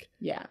think.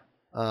 Yeah.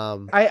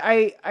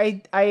 I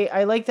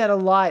like that a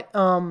lot.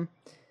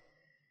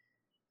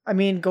 I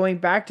mean, going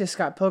back to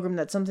Scott Pilgrim,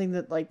 that's something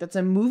that that's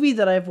a movie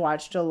that I've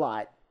watched a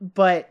lot,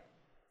 but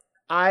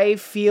I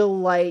feel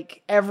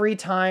like every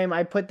time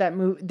I put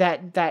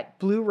that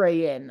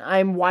Blu-ray in,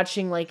 I'm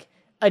watching like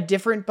a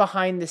different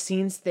behind the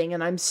scenes thing,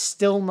 and I'm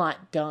still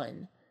not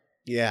done.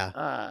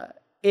 Yeah.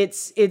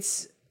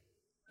 It's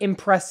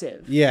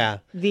impressive. Yeah.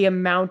 The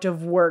amount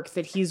of work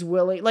that he's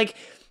willing, like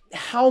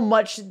how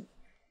much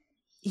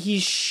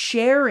he's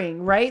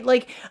sharing, right?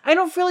 Like, I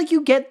don't feel like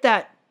you get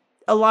that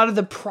a lot of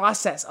the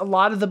process, a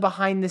lot of the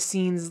behind the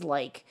scenes,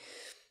 like,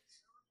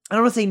 I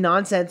don't want to say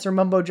nonsense or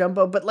mumbo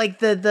jumbo, but like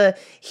the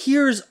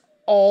here's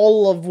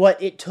all of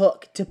what it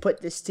took to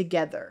put this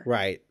together.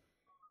 Right.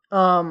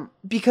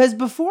 Because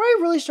before I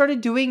really started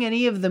doing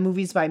any of the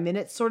movies by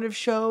minute sort of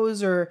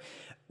shows or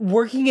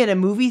working at a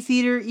movie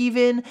theater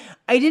even,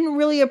 I didn't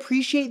really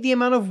appreciate the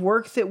amount of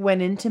work that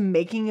went into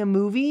making a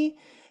movie.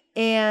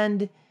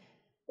 And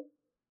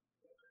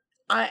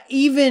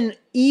even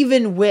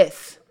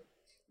with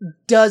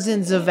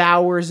dozens of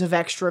hours of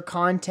extra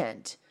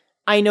content,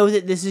 I know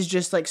that this is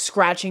just like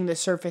scratching the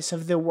surface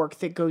of the work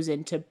that goes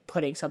into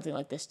putting something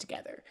like this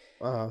together.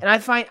 And I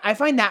find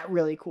that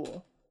really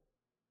cool.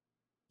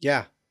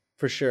 Yeah,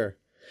 for sure.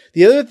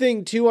 The other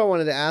thing too I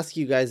wanted to ask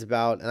you guys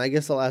about, and I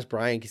guess I'll ask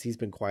Brian because he's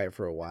been quiet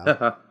for a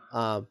while.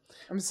 I'm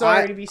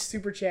sorry to be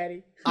super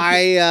chatty.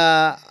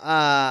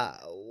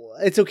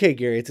 It's okay,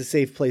 Gary. It's a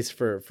safe place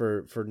for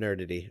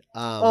nerdity.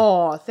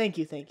 Thank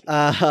you.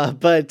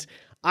 But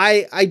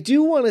I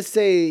do want to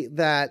say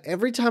that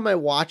every time I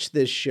watch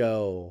this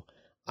show,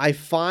 I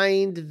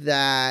find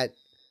that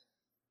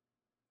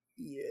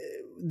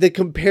the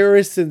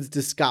comparisons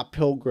to Scott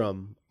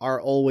Pilgrim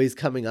are always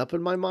coming up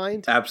in my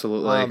mind.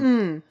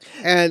 Absolutely.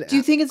 And do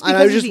you think it's because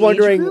I was just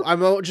wondering? Age group?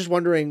 I'm just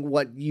wondering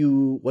what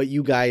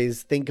you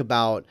guys think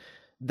about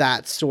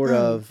that sort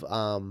of.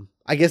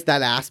 I guess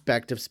that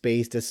aspect of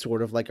Spaced as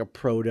sort of like a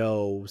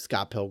proto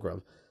Scott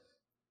Pilgrim.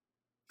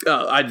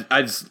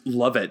 I just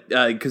love it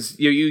because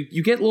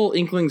you get little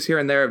inklings here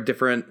and there of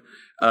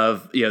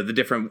the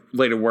different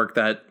later work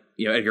that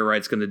Edgar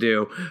Wright's going to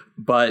do.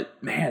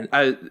 But man,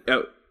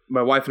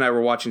 my wife and I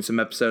were watching some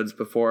episodes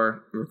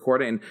before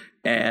recording,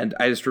 and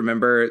I just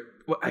remember,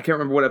 I can't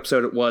remember what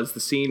episode it was,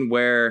 the scene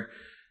where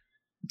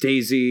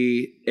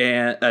Daisy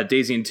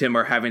and Tim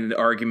are having an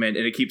argument,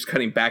 and it keeps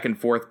cutting back and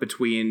forth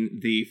between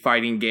the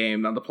fighting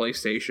game on the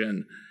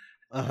PlayStation.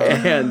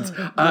 And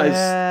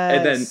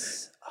then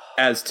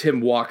as Tim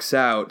walks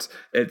out,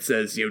 it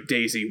says,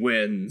 Daisy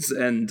wins.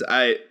 And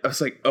I was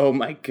like, oh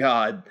my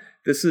God,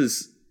 this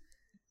is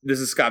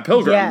Scott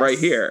Pilgrim right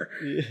here.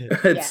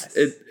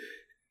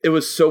 It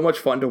was so much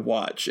fun to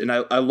watch. And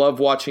I love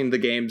watching the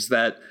games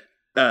that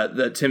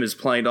Tim is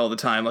playing all the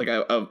time. Like I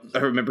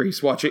remember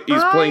he's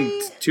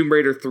playing Tomb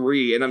Raider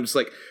 3, and I'm just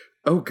like,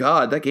 oh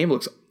God, that game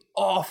looks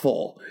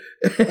awful.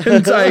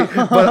 But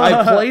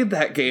I played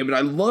that game and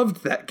I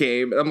loved that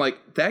game, and I'm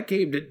like, that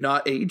game did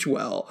not age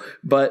well.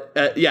 But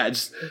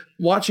just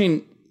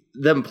watching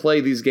them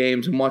play these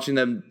games and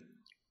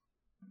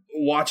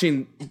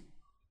watching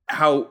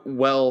how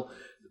well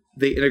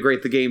they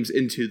integrate the games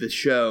into the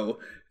show.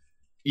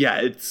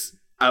 Yeah,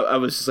 I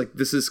was just like,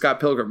 this is Scott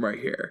Pilgrim right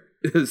here.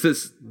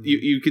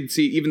 You can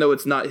see, even though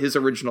it's not his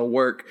original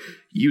work,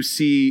 you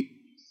see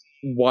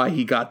why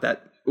he got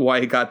that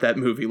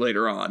movie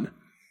later on.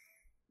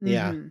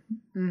 Yeah.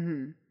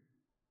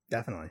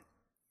 Definitely.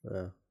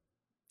 Yeah.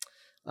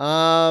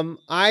 And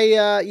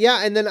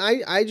then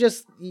I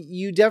just,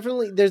 you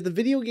definitely, there's the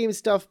video game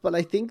stuff, but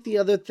I think the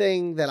other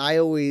thing that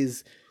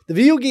the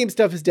video game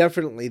stuff is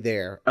definitely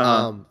there,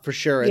 for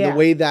sure. And the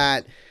way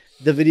that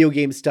the video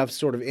game stuff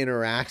sort of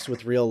interacts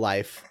with real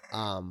life,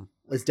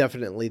 is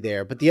definitely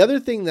there. But the other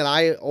thing that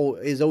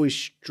is always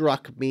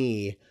struck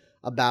me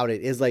about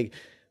it is like,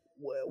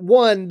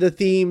 one, the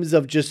themes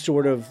of just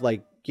sort of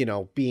like, you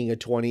know, being a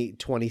 20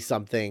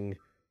 something,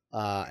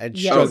 and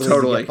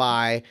struggling to get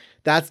by.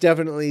 That's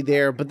definitely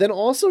there. But then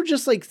also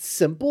just like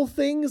simple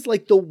things,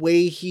 like the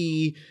way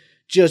he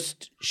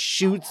just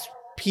shoots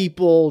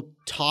people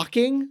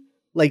talking,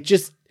 like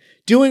just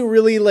doing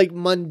really like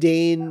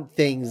mundane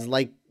things,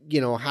 like,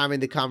 you know, having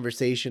the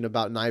conversation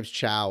about Knives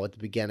Chow at the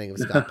beginning of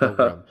Scott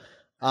Pilgrim.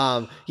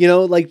 You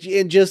know, like,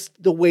 and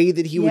just the way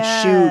that he would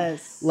shoot,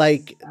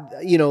 like,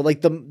 you know,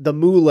 like the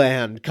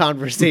Mulan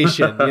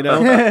conversation, you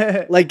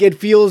know, like it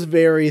feels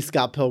very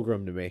Scott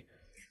Pilgrim to me.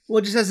 Well,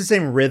 it just has the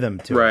same rhythm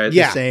to it.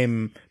 Yeah. The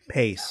same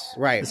pace.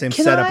 Right. The same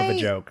setup of a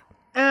joke.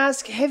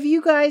 Ask, have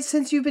you guys,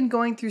 since you've been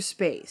going through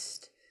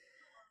Spaced,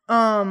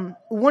 one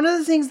of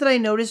the things that I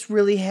noticed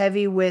really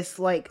heavy with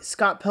like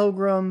Scott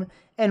Pilgrim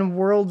and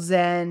World's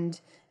End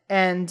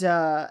and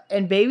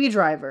Baby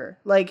Driver,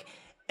 like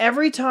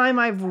every time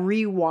I've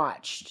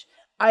rewatched,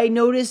 I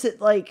notice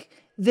that like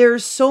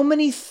there's so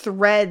many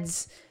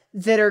threads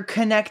that are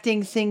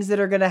connecting things that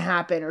are going to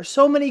happen, or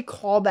so many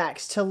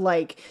callbacks to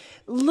like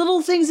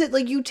little things that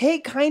like you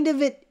take kind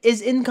of it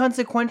is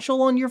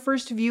inconsequential on your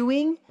first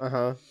viewing.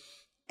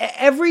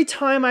 Every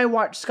time I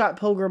watch Scott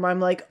Pilgrim, I'm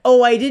like,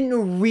 oh, I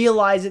didn't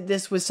realize that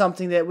this was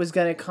something that was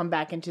going to come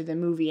back into the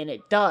movie, and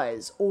it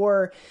does.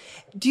 Or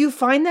do you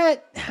find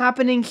that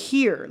happening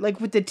here,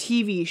 like with the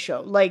TV show?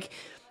 Like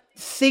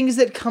things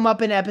that come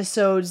up in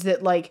episodes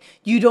that like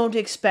you don't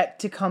expect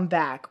to come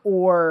back,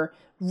 or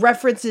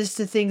references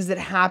to things that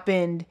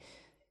happened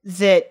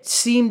that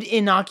seemed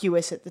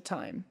innocuous at the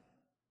time?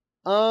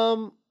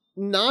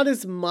 Not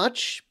as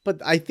much,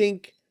 but I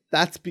think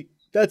that's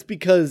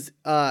because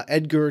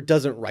Edgar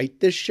doesn't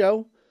write this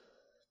show.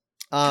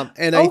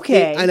 And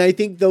I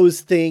think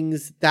those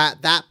things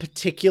that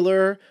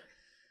particular,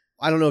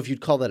 I don't know if you'd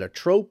call that a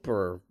trope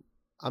or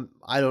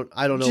I don't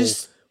know.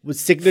 Just with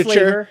signature.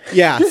 flavor.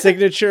 Yeah,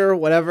 signature,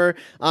 whatever.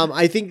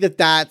 I think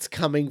that's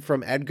coming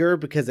from Edgar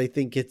because I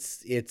think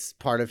it's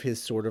part of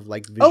his sort of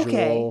like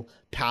visual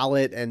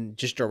palette and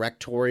just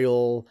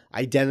directorial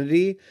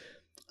identity.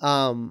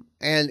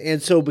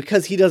 And so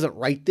because he doesn't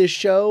write this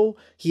show,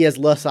 he has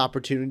less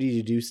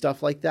opportunity to do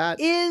stuff like that.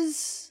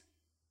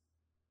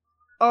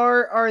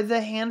 Are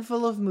the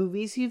handful of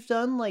movies he's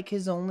done like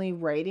his only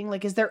writing?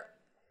 Like, is there,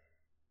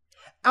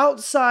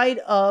 outside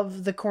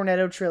of the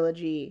Cornetto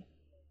trilogy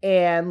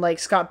and like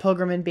Scott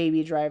Pilgrim and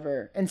Baby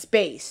Driver and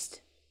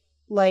Spaced,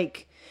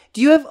 like,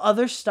 do you have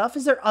other stuff?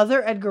 Is there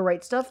other Edgar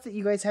Wright stuff that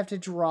you guys have to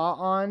draw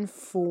on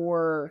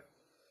for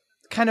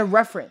kind of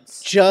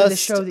reference to the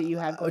show that you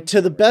have going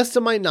to the best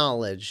of my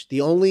knowledge,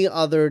 the only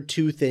other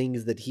two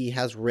things that he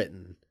has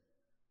written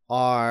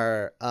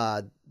are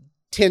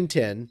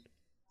Tintin,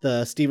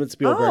 the Steven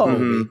Spielberg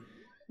movie.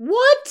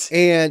 What?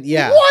 And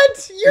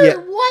what?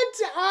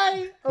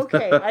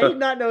 Okay, I did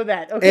not know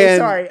that. Okay,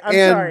 sorry.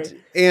 Sorry.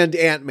 And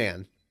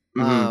Ant-Man.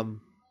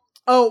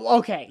 Oh,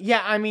 okay.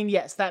 Yeah, I mean,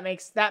 yes, that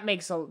makes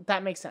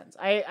sense.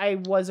 I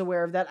was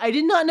aware of that. I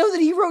did not know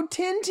that he wrote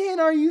Tintin.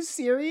 Are you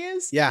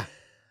serious? Yeah.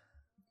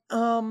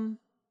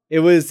 I It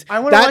was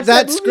want to watch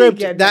that movie script.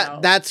 Again now.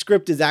 That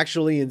script is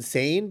actually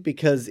insane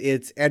because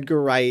it's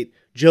Edgar Wright,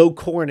 Joe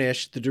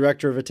Cornish, the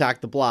director of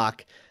Attack the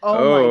Block, my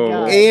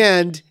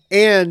god,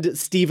 and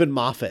Stephen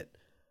Moffat.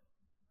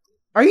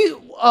 Are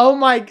you? Oh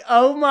my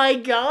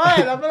god!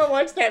 I'm gonna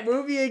watch that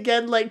movie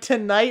again like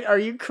tonight. Are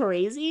you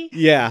crazy?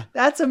 Yeah,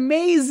 that's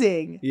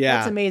amazing. Yeah,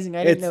 that's amazing.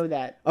 I didn't know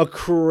that. A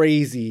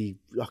crazy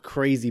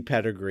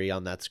pedigree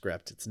on that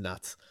script. It's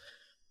nuts.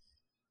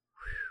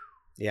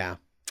 Yeah.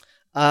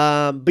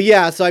 But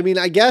yeah, so I mean,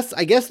 I guess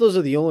those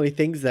are the only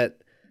things that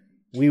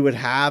we would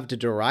have to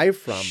derive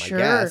from, sure.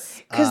 I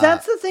guess. Because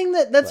that's the thing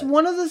that's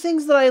one of the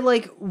things that I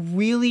like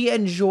really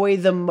enjoy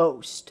the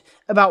most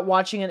about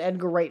watching an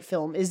Edgar Wright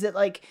film is that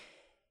like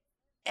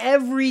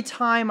every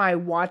time I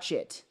watch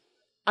it,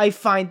 I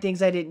find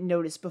things I didn't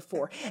notice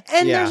before.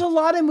 And there's a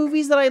lot of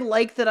movies that I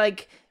like that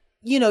like,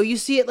 you know, you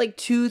see it like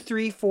 2,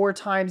 3, 4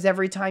 times.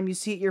 Every time you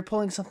see it, you're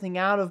pulling something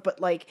out of,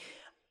 but like,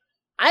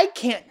 I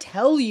can't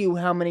tell you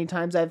how many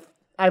times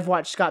I've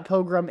watched Scott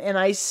Pilgrim and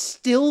I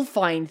still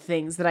find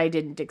things that I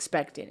didn't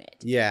expect in it.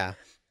 Yeah.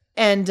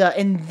 And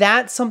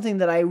that's something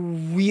that I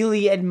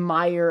really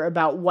admire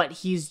about what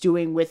he's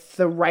doing with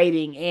the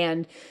writing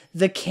and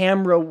the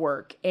camera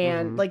work.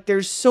 And like,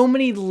 there's so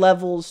many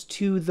levels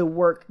to the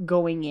work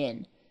going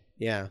in.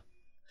 Yeah.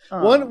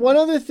 One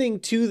other thing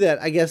too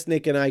that I guess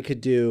Nick and I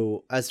could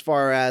do as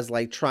far as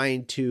like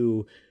trying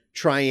to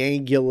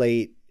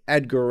triangulate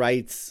Edgar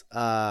Wright's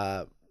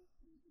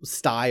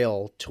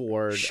style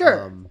toward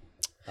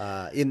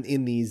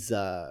in these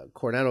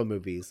Cornetto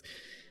movies.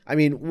 I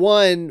mean,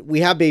 one, we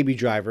have Baby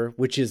Driver,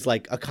 which is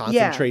like a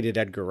concentrated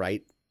Edgar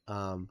Wright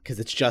because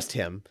it's just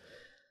him.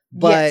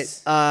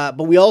 But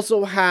but we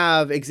also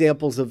have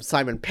examples of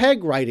Simon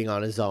Pegg writing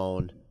on his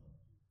own.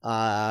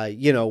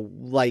 You know,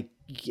 like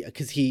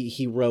because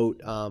he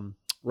wrote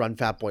Run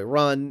Fat Boy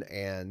Run,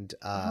 and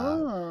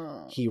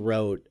he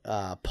wrote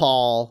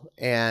Paul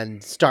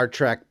and Star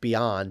Trek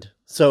Beyond.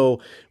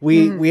 So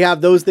we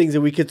have those things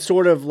that we could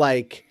sort of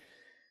like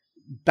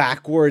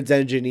backwards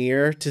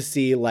engineer to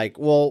see like,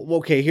 well,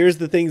 okay, here's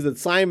the things that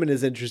Simon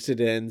is interested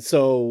in.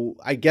 So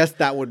I guess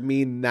that would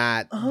mean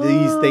that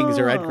these things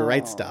are Edgar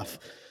Wright stuff.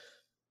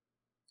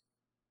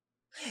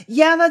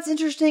 Yeah, that's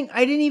interesting.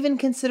 I didn't even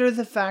consider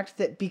the fact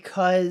that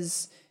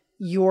because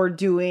you're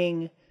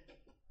doing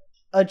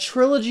a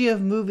trilogy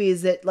of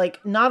movies that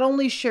like not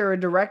only share a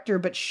director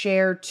but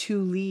share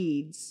two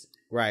leads.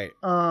 Right.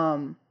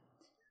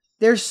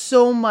 There's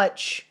so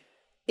much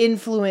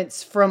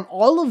influence from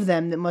all of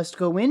them that must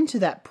go into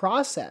that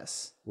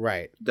process.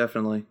 Right.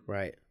 Definitely.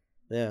 Right.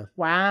 Yeah.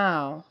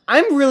 Wow.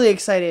 I'm really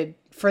excited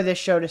for this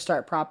show to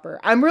start proper.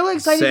 I'm really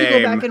excited to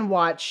go back and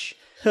watch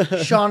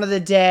Shaun of the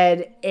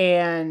Dead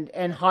and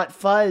Hot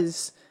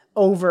Fuzz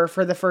over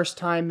for the first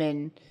time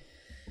in,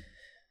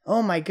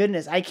 oh my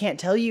goodness, I can't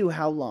tell you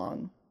how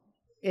long.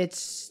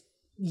 It's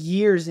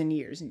years and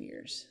years and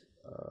years.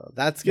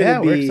 That's gonna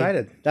be. We're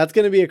excited. That's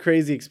gonna be a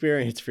crazy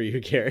experience for you,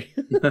 Gary.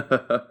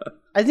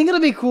 I think it'll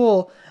be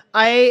cool.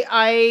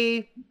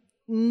 I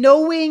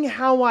knowing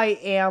how I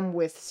am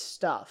with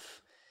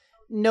stuff,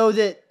 know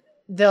that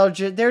they're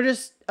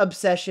just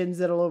obsessions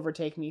that'll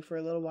overtake me for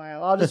a little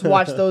while. I'll just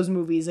watch those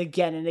movies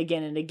again and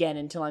again and again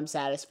until I'm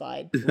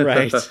satisfied.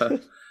 Right.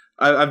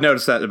 I've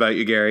noticed that about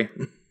you, Gary.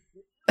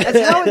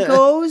 That's how it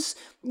goes.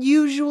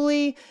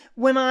 Usually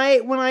when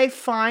I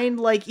find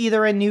like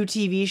either a new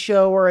TV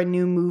show or a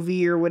new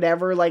movie or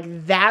whatever,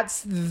 like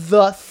that's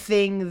the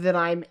thing that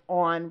I'm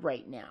on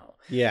right now.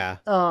 Yeah.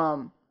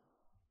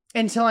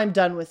 Until I'm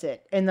done with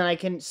it. And then I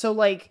can, so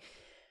like,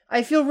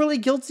 I feel really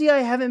guilty. I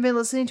haven't been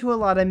listening to a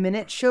lot of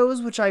minute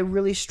shows, which I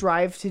really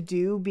strive to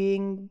do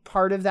being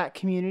part of that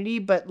community.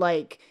 But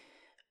like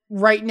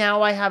right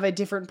now I have a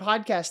different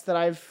podcast that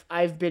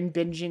I've been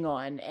binging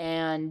on,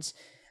 and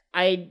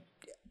I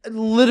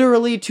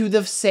literally, to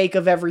the sake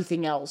of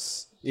everything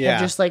else, have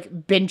just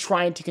like been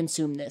trying to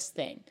consume this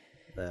thing.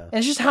 Yeah. And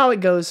it's just how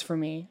it goes for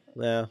me.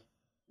 Yeah.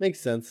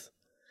 Makes sense.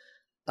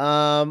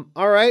 All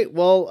right.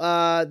 Well,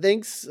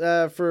 thanks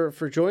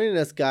for joining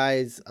us,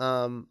 guys.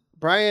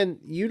 Brian,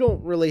 you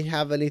don't really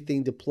have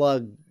anything to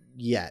plug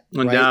yet,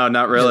 right? No,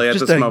 not really at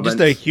this moment. Just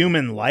a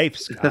human life,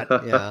 Scott.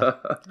 Yeah.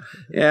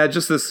 Yeah,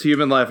 just this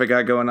human life I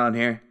got going on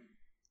here.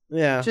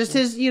 Yeah. Just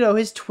his,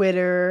 his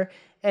Twitter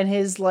and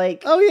his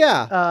like. Oh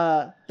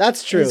yeah.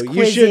 That's true.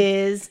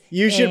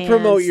 You should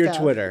promote your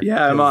Twitter.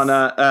 Yeah, I'm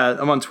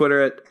on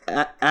Twitter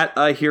at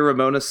I hear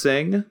Ramona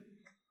sing.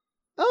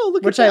 Oh,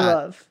 look which at that. I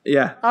love.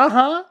 Yeah.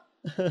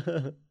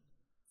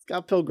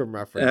 Scott Pilgrim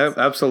reference.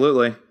 Yeah,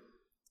 absolutely.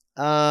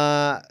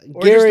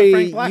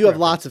 Gary, you have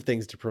lots of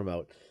things to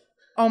promote.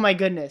 Oh my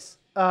goodness.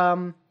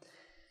 Right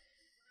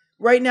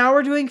now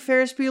we're doing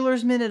Ferris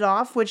Bueller's Minute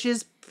Off, which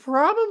is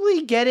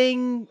probably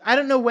getting, I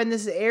don't know when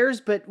this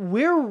airs, but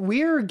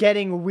we're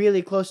getting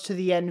really close to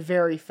the end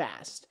very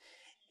fast.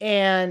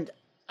 And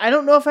I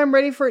don't know if I'm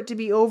ready for it to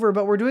be over,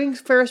 but we're doing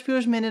Ferris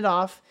Bueller's Minute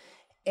Off,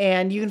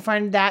 and you can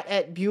find that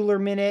at Bueller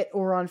Minute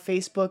or on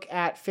Facebook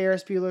at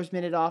Ferris Bueller's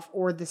Minute Off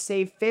or the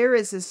Save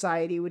Ferris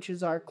Society, which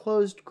is our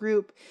closed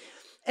group.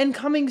 And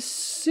coming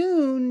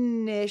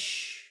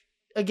soonish,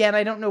 again,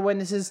 I don't know when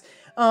this is,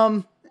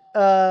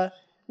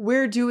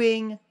 we're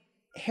doing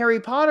Harry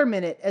Potter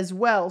Minute as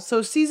well.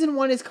 So season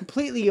 1 is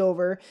completely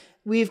over.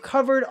 We've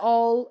covered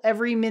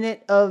every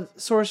minute of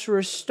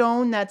Sorcerer's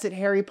Stone. That's at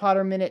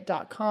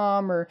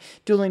harrypotterminute.com or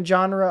Dueling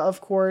Genre,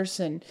 of course,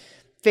 and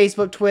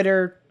Facebook,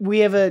 Twitter. We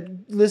have a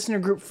listener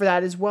group for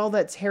that as well.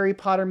 That's Harry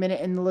Potter Minute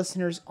and the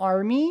Listener's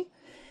Army.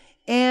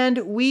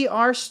 And we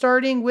are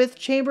starting with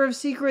Chamber of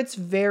Secrets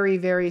very,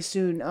 very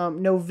soon.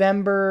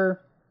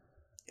 November,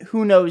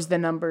 who knows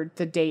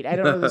the date. I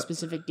don't know the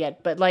specific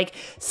yet, but like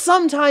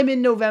sometime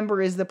in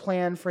November is the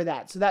plan for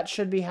that. So that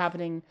should be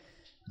happening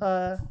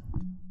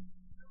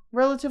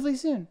relatively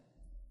soon.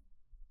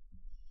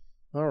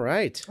 All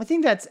right. I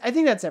think that's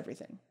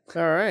everything.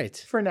 All right.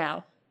 For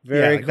now.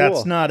 Very cool.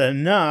 That's not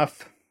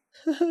enough.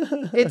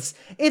 It's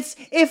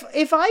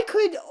if I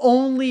could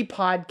only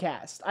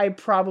podcast, I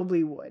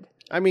probably would.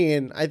 I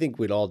mean, I think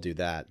we'd all do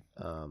that.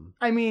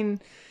 I mean,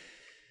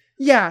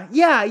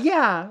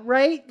 yeah,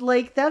 right?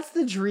 Like, that's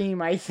the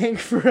dream, I think,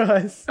 for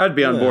us. I'd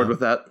be on board with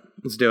that.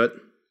 Let's do it.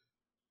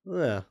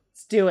 Yeah.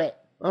 Let's do it.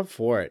 I'm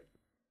for it.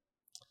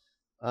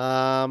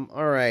 All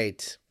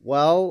right.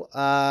 Well,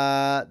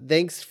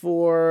 thanks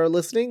for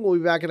listening. We'll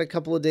be back in a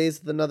couple of days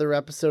with another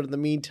episode. In the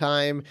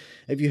meantime,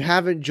 if you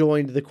haven't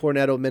joined the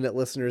Cornetto Minute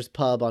Listeners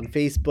Pub on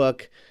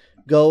Facebook,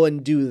 go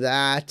and do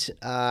that.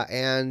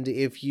 And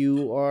if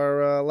you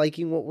are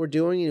liking what we're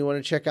doing and you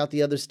want to check out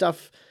the other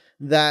stuff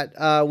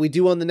that we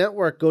do on the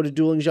network, go to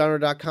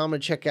duelinggenre.com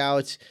and check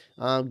out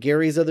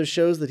Gary's other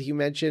shows that he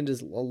mentioned,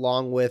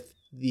 along with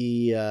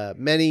the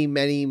many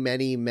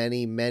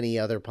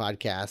other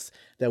podcasts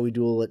that we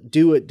do at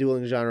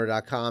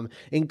duelinggenre.com,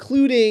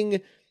 including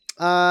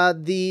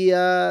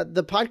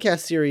the podcast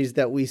series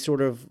that we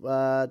sort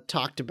of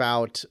talked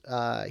about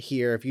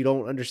here. If you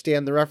don't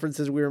understand the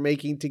references we were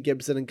making to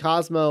Gibson and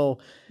Cosmo,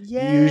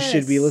 you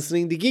should be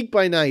listening to Geek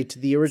by Night,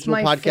 the original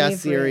podcast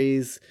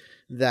series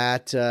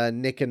that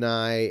Nick and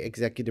I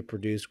executive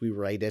produce. We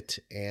write it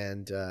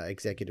and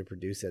executive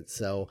produce it.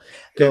 So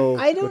go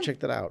check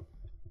that out.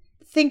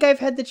 Think I've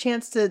had the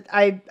chance to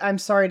I'm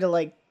sorry to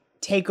like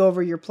take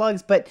over your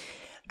plugs, but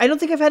I don't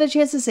think I've had a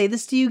chance to say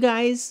this to you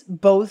guys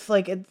both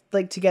like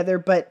together,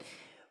 but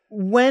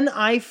when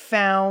I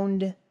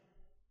found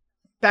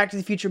Back to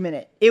the Future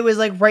Minute, it was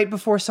like right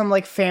before some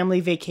like family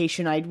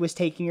vacation I was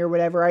taking or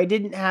whatever. I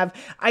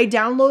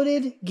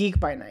downloaded Geek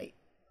by Night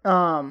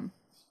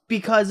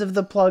because of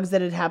the plugs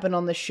that had happened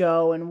on the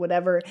show and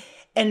whatever,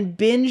 and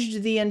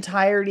binged the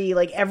entirety,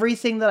 like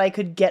everything that I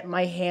could get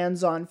my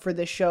hands on for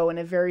the show in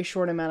a very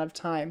short amount of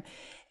time.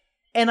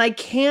 And I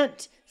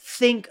can't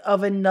think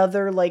of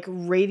another like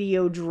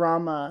radio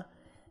drama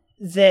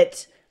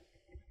that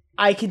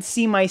I could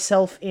see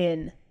myself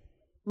in.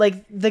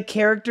 Like the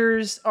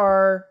characters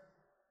are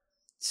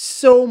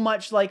so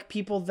much like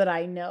people that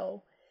I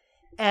know.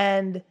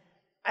 And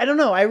I don't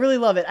know, I really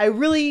love it. I'm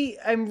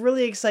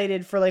really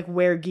excited for like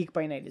where Geek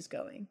by Night is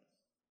going.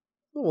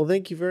 Well,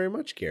 thank you very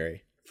much,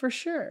 Gary. For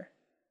sure.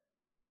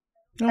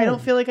 I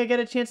don't feel like I get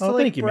a chance to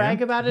like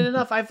brag about it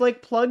enough. I've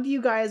like plugged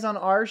you guys on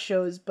our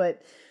shows,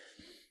 but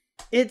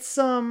it's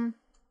I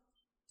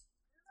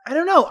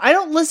don't know. I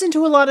don't listen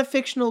to a lot of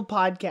fictional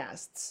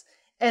podcasts.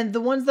 And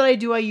the ones that I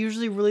do, I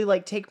usually really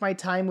like take my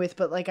time with,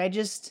 but like I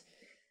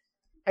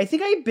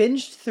think I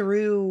binged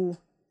through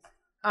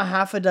a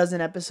half a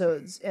dozen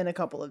episodes in a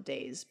couple of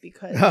days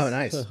because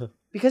nice.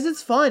 Because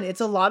it's fun.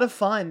 It's a lot of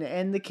fun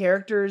and the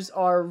characters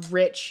are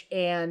rich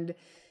and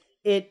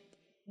it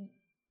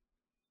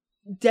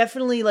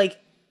definitely like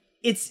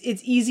it's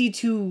easy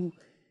to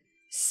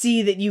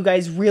see that you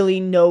guys really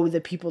know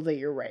the people that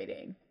you're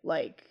writing.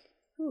 Like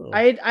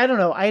I don't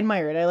know. I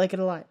admire it. I like it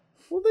a lot.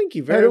 Well, thank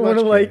you very much.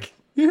 Like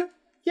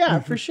yeah,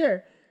 for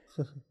sure.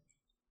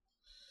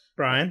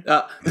 Brian?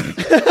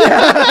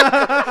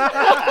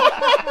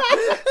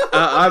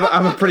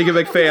 I'm a pretty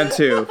big fan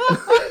too.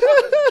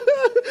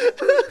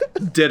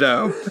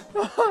 Ditto.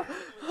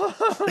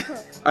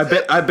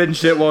 I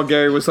binged it while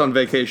Gary was on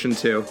vacation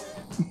too.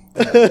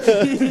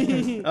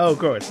 Oh, of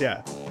course,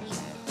 yeah.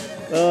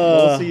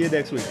 We'll see you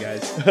next week,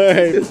 guys. All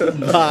right,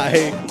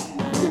 bye.